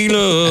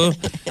tequila,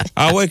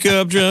 I wake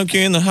up drunk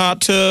in the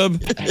hot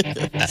tub.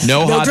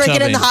 No hot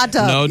drinking in the hot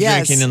tub. No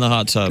drinking in the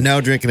hot tub.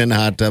 No drinking in the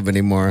hot tub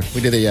anymore.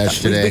 We did it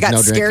yesterday. We got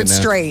scared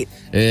straight.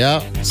 Yeah.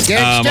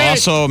 Scared straight.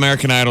 Also,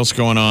 American Idol's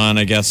going on.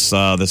 I guess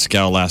this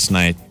gal last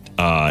night,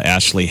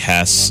 Ashley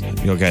Hess,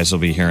 you guys will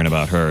be hearing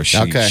about her.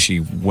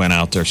 She went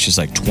out there. She's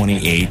like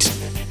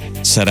 28.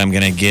 Said, I'm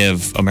going to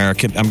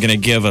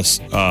give us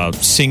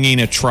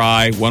singing a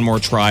try, one more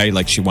try,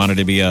 like she wanted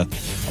to be a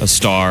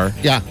star.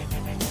 Yeah.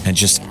 And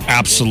just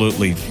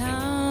absolutely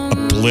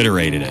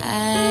obliterated it.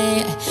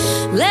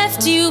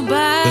 Left you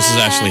by this is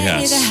Ashley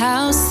Hess. The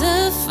house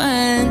of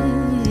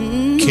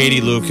fun. Katie,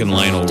 Luke, and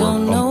Lionel were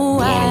blown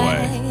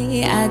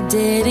away. I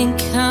didn't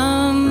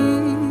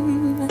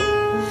come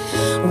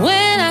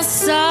when I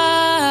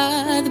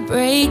saw the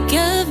break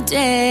of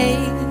day.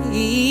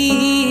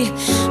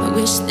 I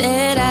wish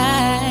that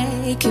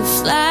I could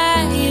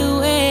fly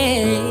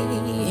away.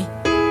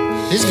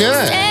 He's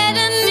good.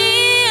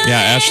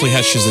 Yeah, Ashley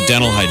Hess, she's a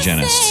dental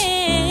hygienist.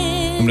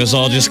 And it was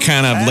all just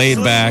kind of laid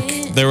back.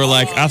 They were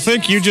like, I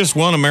think you just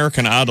won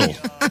American Idol.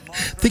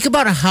 Think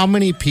about how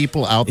many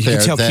people out there. You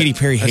can tell Katy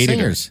Perry hated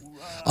her.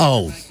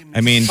 Oh.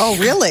 I mean. Oh,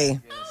 really?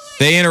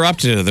 They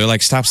interrupted her. They're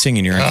like, stop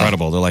singing. You're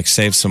incredible. They're like,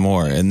 save some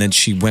more. And then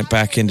she went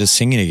back into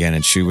singing again,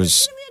 and she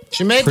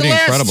made pretty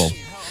incredible.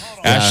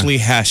 Yeah. Ashley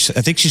Hess,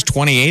 I think she's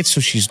 28,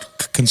 so she's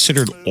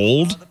considered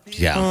old.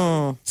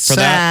 Yeah.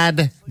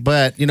 Sad,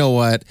 but you know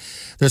what?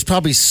 There's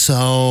probably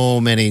so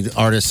many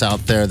artists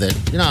out there that,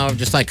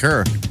 just like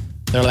her.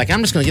 They're like,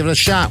 I'm just going to give it a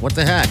shot. What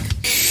the heck?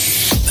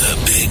 The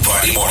Big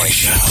Party Morning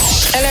Show.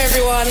 Hello,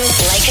 everyone.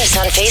 Like us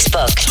on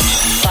Facebook.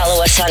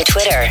 Follow us on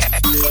Twitter.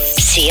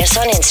 See us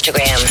on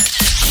Instagram.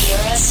 Hear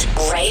us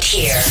right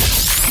here.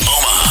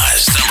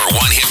 Omaha's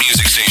 #1 hit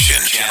music station,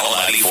 Channel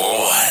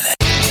 94.1.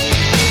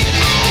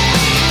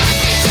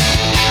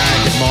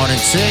 Good morning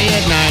to you.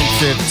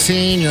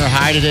 9:15. Your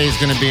high today is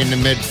going to be in the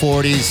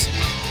mid-40s.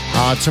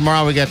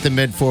 Tomorrow we got the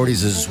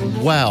mid-40s as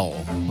well.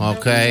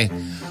 Okay.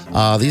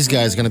 These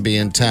guys are going to be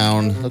in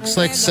town. Looks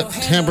like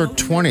September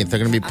 20th. They're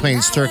going to be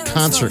playing Stir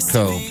Concert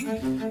Cove.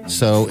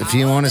 So if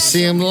you want to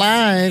see them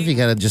live, you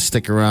got to just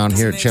stick around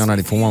here at Channel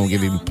 94.1. We'll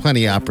give you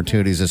plenty of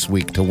opportunities this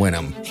week to win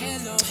them.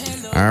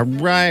 All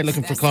right.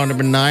 Looking for caller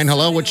number 9.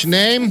 Hello. What's your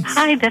name?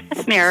 Hi, this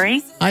is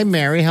Mary. Hi,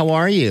 Mary. How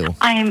are you?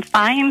 I am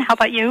fine. How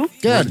about you?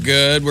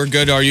 Good. We're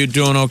good. Are you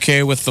doing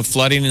okay with the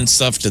flooding and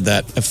stuff? Did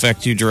that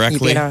affect you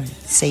directly?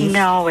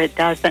 No, it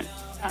doesn't.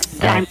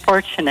 I'm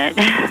fortunate.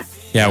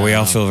 Yeah, we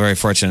all feel very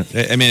fortunate.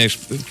 I mean,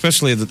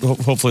 especially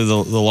hopefully the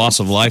loss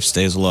of life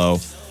stays low.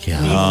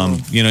 Yeah.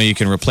 You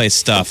can replace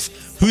stuff.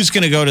 Who's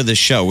going to go to this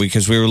show?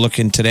 Because we were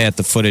looking today at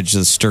the footage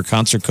of the Stir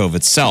Concert Cove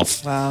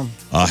itself. Wow.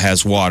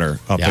 Has water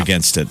up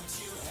against it.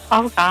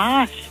 Oh,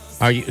 gosh.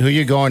 Who are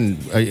you going?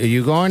 Are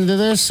you going to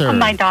this? Or?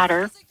 My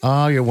daughter.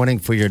 Oh, you're winning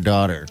for your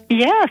daughter.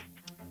 Yes.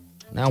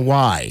 Now,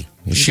 why?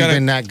 Has she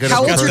been that good?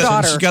 How old's your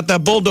daughter? She got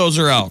that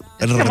bulldozer out.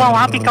 Well,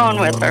 I'll be going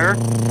with her.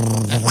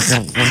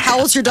 How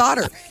old's your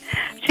daughter?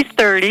 She's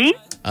 30. Okay.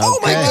 Oh,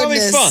 my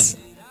goodness.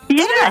 Fun.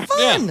 Yes.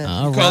 Fun. Yeah.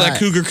 Call that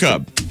Cougar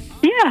Cub.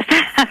 Yes.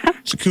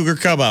 It's a Cougar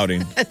Cub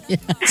outing.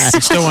 I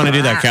still want to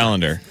do that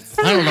calendar.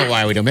 I don't know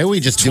why we don't. Maybe we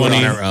just do it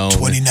on our own.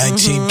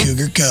 2019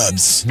 Cougar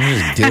Cubs. We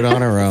just do it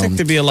on our I think own.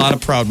 there'd be a lot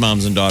of proud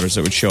moms and daughters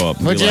that would show up.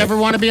 Would you ever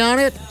want to be on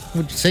it?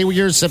 Say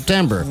you're in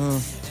September.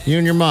 You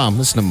and your mom.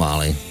 Listen to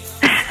Molly.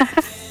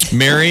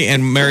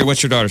 Mary,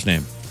 what's your daughter's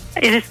name?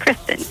 It is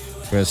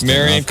Kristen.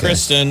 Mary and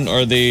Kristen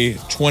are the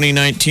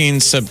 2019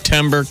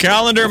 September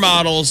calendar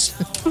models.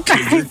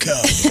 Cougar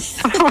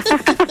Cubs.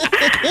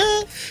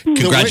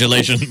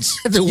 Congratulations.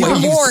 You were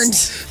warned.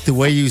 The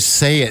way you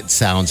say it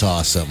sounds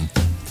awesome.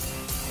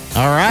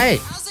 All right.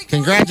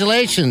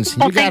 Congratulations.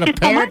 Well, you got a thank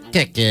you so pair much. of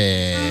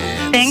tickets.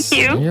 Thank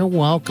you. You're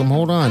welcome.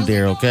 Hold on,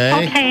 dear,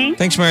 okay? Okay.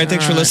 Thanks, Mary.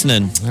 Thanks for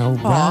listening. All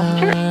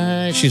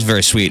right. She's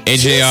very sweet.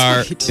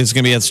 AJR is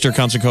going to be at Stir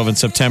Concert Cove in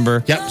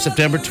September. Yep,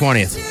 September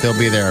 20th. They'll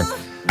be there.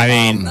 I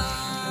mean,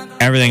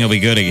 everything will be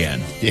good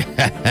again. Yeah.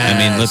 I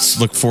mean,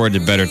 let's look forward to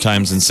better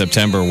times in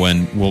September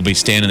when we'll be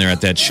standing there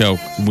at that show.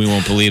 We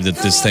won't believe that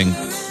this thing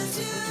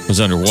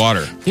was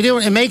underwater. You know,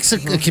 it makes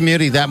a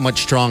community that much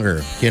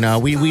stronger. You know,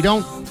 we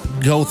don't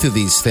go through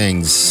these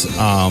things,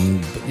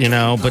 you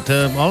know, but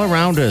all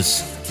around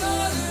us,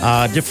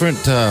 different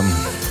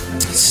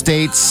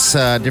states,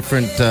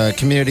 different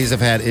communities have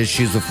had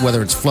issues with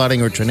whether it's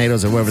flooding or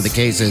tornadoes or whatever the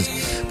case is.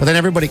 But then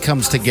everybody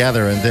comes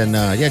together, and then,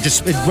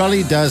 it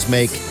really does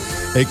make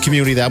a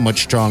community that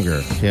much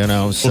stronger, you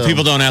know. So. Well,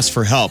 people don't ask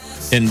for help,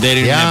 and they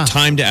didn't have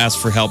time to ask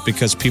for help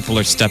because people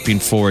are stepping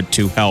forward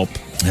to help.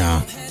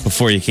 Yeah.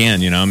 Before you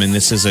can, you know. I mean,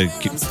 this is a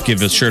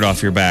give a shirt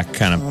off your back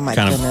kind of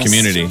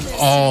community.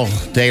 All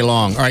day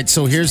long. All right,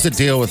 so here's the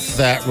deal with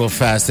that real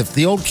fast. If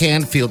the old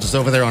Canfield is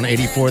over there on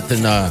 84th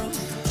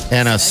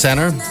and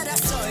Center,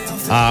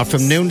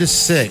 from noon to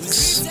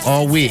 6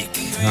 all week,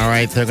 all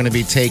right, they're going to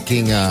be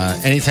taking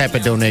any type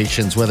of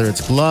donations, whether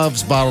it's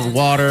gloves, bottled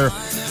water,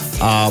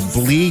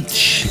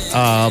 bleach,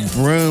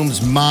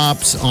 brooms,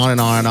 mops, on and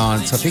on and on.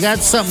 So if you got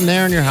something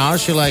there in your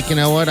house, you're like, you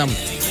know what, I'm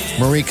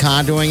Marie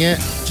Kondoing it,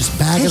 just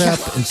bag it up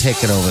and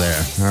take it over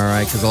there. All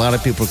right, because a lot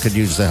of people could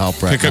use the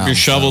help right now. Pick up your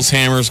shovels,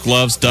 hammers,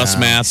 gloves, dust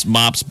masks,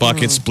 mops,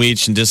 buckets,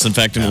 bleach, and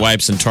disinfectant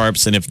wipes and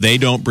tarps. And if they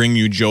don't bring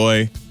you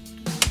joy,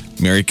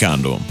 Marie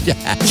Kondo them.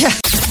 Yeah.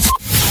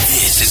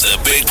 This is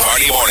the Big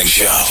Party Morning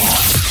Show.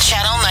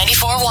 Channel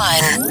 94.1.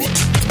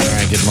 All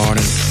right, good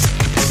morning.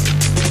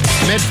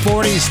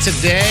 Mid-40s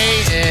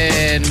today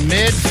and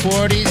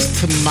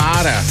mid-40s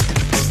tomorrow.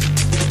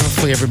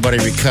 Hopefully everybody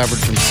recovered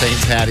from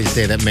St. Patty's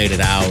Day that made it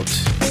out.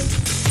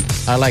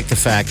 I like the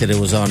fact that it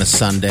was on a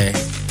Sunday.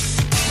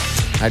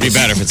 It'd be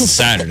better if it's a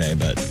Saturday,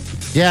 but...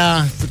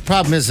 Yeah, the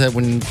problem is that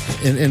when,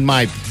 in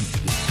my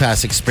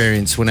past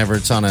experience, whenever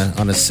it's on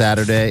a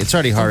Saturday, it's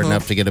already hard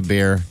enough to get a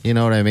beer. You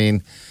know what I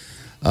mean?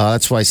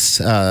 That's why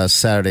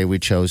Saturday we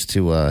chose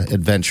to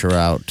adventure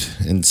out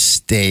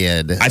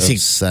instead. I think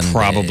Sunday.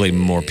 Probably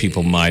more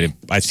people might have,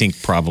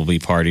 probably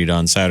partied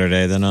on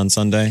Saturday than on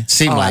Sunday.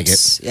 Seemed like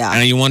it. Yeah.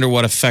 And you wonder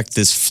what effect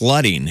this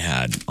flooding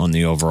had on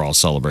the overall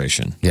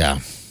celebration. Yeah,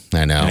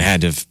 I know. It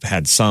had to have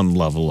had some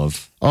level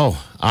of...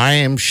 Oh, I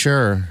am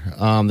sure.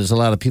 There's a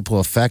lot of people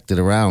affected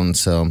around,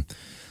 so...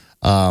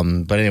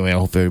 but anyway, I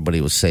hope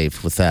everybody was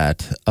safe with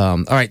that.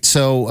 All right,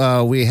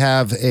 so we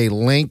have a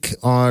link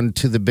on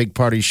to the Big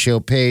Party Show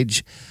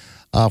page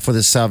for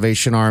the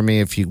Salvation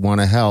Army. If you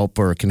want to help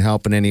or can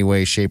help in any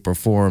way, shape, or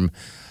form,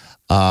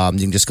 you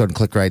can just go and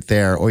click right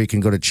there, or you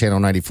can go to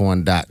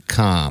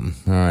channel94.com.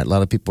 All right, a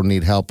lot of people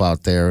need help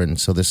out there, and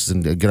so this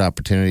is a good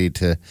opportunity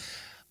to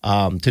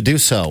do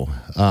so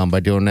by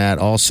doing that.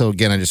 Also,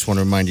 again, I just want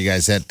to remind you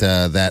guys that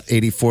that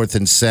 84th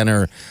and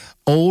Center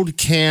Old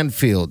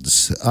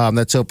Canfields,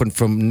 that's open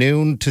from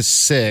noon to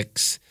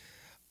 6,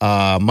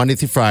 Monday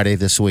through Friday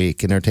this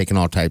week, and they're taking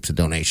all types of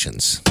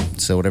donations.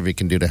 So whatever you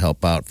can do to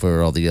help out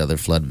for all the other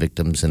flood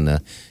victims in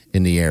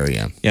the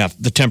area. Yeah,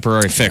 the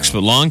temporary fix,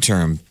 but long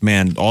term,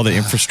 man, all the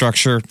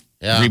infrastructure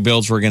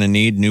rebuilds we're going to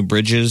need, new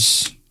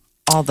bridges.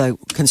 All the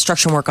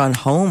construction work on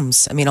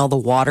homes. I mean, all the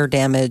water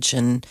damage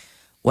and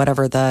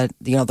whatever the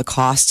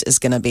cost is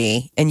going to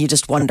be. And you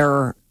just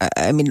wonder,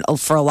 I mean,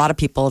 for a lot of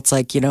people, it's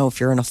like, if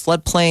you're in a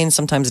floodplain,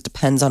 sometimes it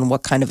depends on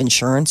what kind of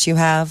insurance you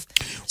have.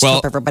 So Well,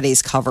 hope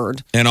everybody's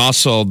covered. And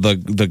also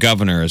the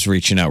governor is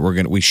reaching out.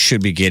 We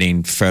should be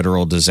getting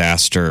federal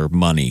disaster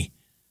money.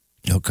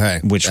 Okay.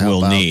 Which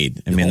we'll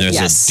need. I mean, there's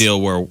a deal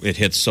where it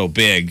hits so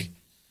big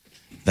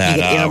that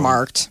you get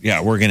earmarked.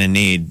 Yeah, we're going to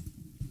need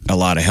a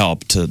lot of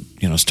help to,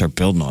 start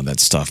building all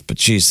that stuff. But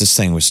geez, this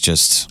thing was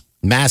just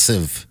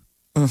massive.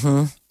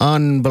 Mm-hmm.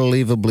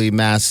 Unbelievably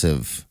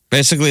massive.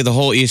 Basically, the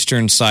whole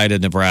eastern side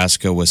of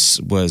Nebraska was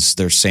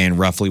they're saying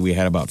roughly we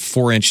had about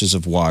 4 inches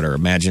of water.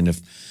 Imagine if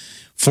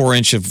 4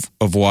 inches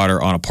of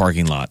water on a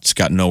parking lot. It's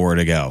got nowhere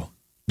to go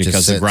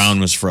because the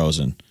ground was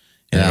frozen.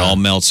 And it all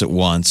melts at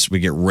once. We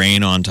get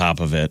rain on top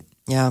of it.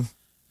 Yeah.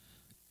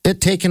 It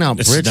taking out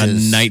bridges. It's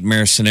a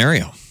nightmare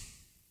scenario.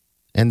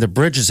 And the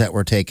bridges that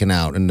were taken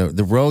out and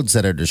the roads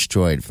that are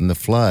destroyed from the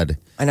flood.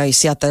 I know you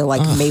see out there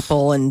like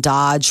Maple and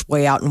Dodge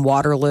way out in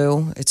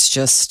Waterloo. It's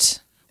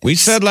just... We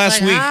said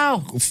last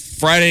week,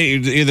 Friday,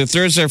 either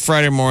Thursday or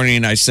Friday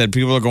morning, I said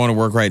people are going to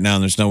work right now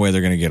and there's no way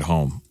they're going to get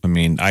home. I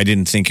mean, I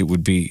didn't think it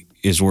would be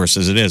as worse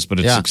as it is, but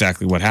it's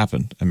exactly what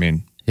happened. I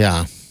mean,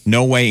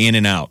 no way in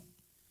and out.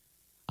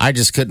 I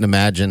just couldn't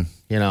imagine,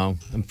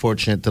 I'm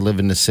fortunate to live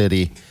in the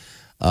city,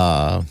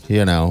 but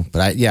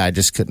I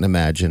just couldn't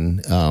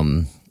imagine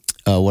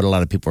what a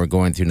lot of people are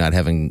going through, not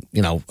having,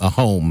 a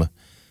home,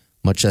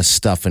 much less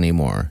stuff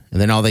anymore.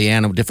 And then all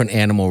the different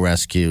animal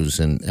rescues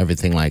and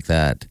everything like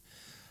that.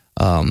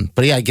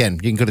 But yeah, again, you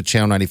can go to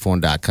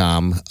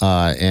channel94.com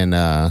and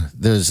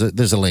there's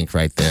a link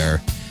right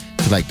there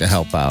if you'd like to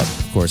help out.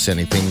 Of course,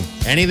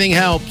 anything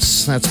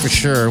helps. That's for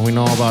sure. We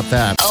know all about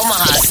that.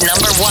 Omaha's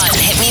 #1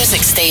 hit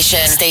music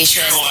station.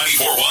 Channel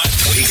 94.1.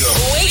 There you go.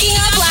 Waking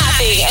up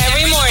laughing every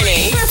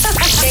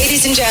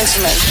and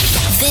gentlemen,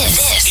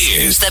 this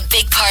is the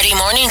Big Party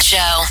Morning Show.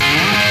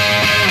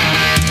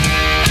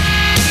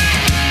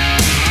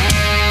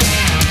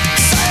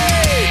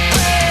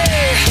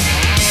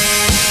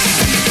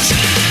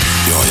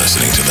 You're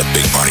listening to the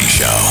Big Party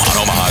Show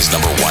on Omaha's #1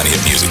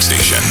 hit music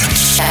station.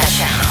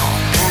 Channel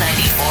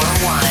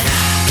 94.1.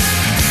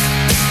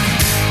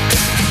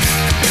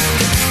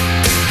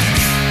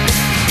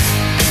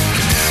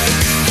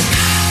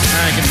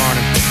 All right, good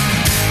morning.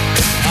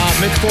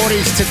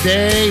 Mid-40s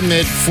today,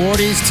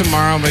 mid-40s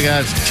tomorrow. We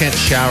got a chance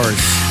of showers.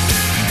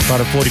 About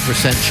a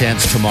 40%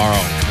 chance tomorrow.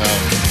 So,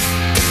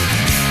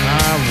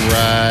 all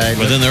right.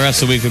 But then the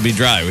rest of the week would be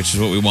dry, which is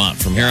what we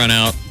want. From here on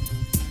out,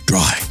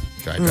 dry.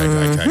 Dry.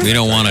 We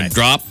don't want to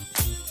drop.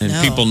 And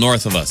people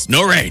north of us,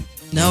 no rain.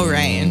 No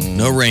rain.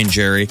 No rain,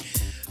 Jerry.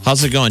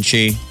 How's it going,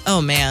 Chi?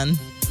 Oh, man.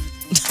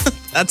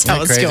 That's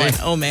how it's crazy? going.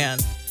 Oh, man.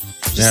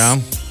 Yeah.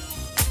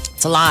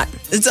 It's a lot.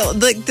 It's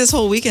like this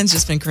whole weekend's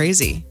just been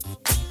crazy.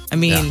 I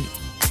mean,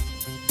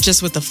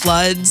 just with the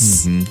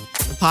floods, the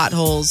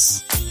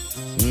potholes.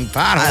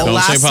 Pothole. Don't say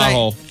Last night-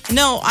 pothole.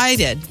 No, I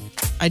did.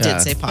 I did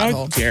say How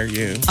pothole. dare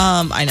you?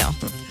 I know.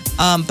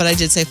 But I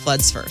did say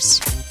floods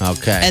first.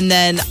 Okay. And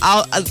then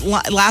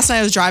last night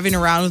I was driving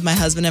around with my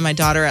husband and my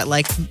daughter at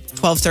like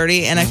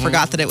 12:30, and I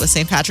forgot that it was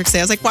St. Patrick's Day.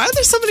 I was like, why are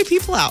there so many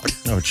people out?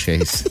 Oh,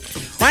 Chase.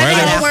 Why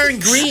are they wearing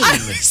green?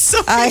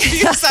 So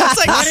confused. I was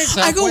like,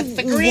 I go,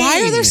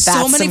 why are there so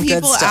That's many some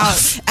good people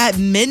stuff. out at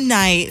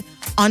midnight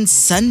on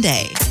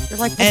Sunday? You're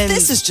like, And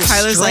this is just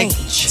Tyler's strange.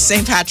 like,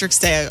 St. Patrick's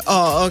Day.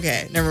 Oh,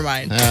 okay, never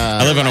mind.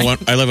 I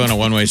live on a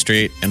one-way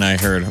street, and I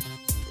heard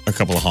a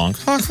couple of honk,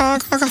 honk,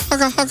 honk, honk,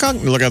 honk, honk,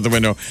 honk. Look out the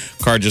window,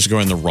 car just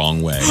going the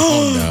wrong way.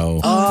 Oh,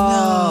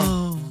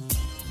 no.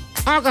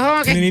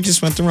 And then he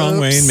just went the wrong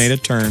way and made a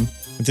turn.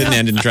 It didn't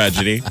end in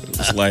tragedy. It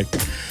was like,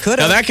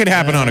 now that could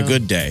happen on a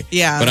good day.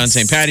 Yeah. But on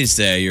St. Patty's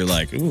Day, you're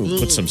like, ooh,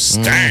 put some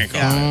stank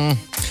on it.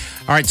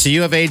 All right, so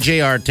you have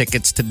AJR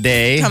tickets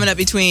today. Coming up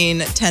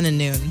between 10 and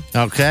noon.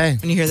 Okay.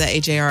 When you hear that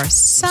AJR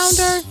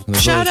sounder, There's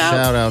a shout little out.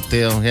 Shout out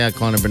deal. Yeah,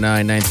 call number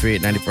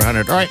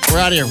 938-9400. All right, we're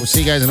out of here. We'll see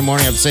you guys in the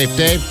morning. Have a safe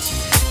day.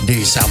 Do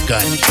yourself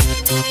good.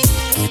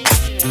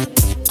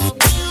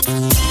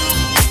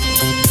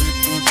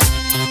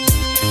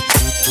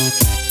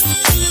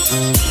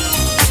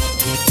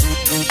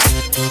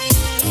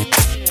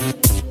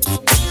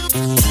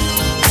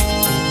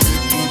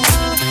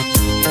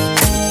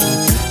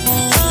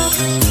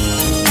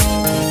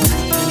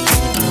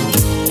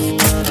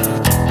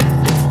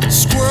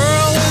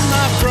 Squirrel in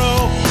my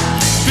fro.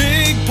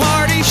 Big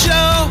party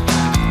show.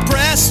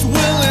 Breast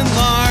will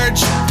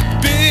enlarge.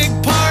 Big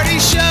party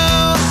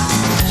show.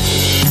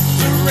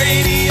 The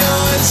radio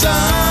is on.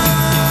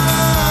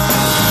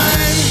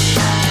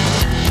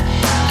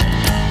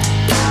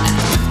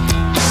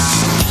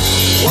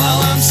 While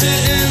I'm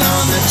sitting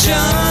on the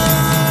john.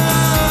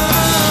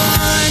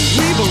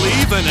 We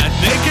believe in a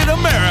naked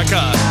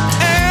America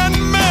and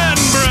man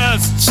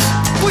breasts.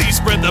 Please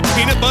spread the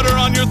peanut butter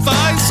on your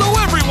thighs so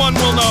everyone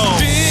will know.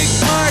 Big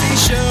party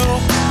show.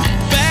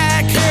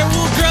 Back hair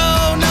will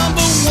grow.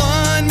 Number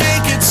one,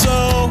 make it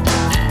so.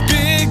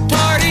 Big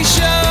party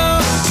show.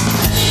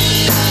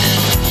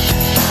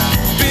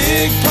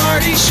 Big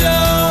party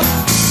show.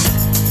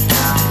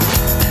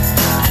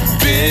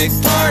 Big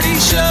party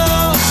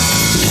show.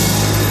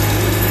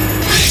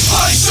 Big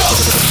party show.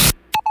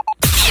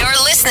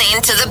 You're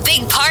listening to the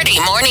Big Party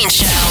Morning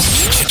Show.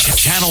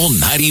 Channel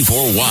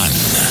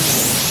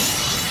 94.1.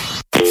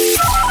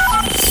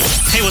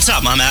 Hey, what's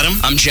up? I'm Adam.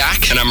 I'm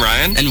Jack. And I'm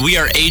Ryan. And we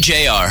are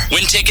AJR.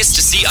 Win tickets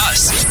to see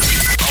us.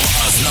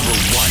 Omaha's #1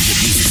 hit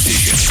music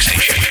station.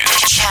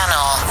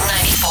 Channel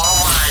 94.1.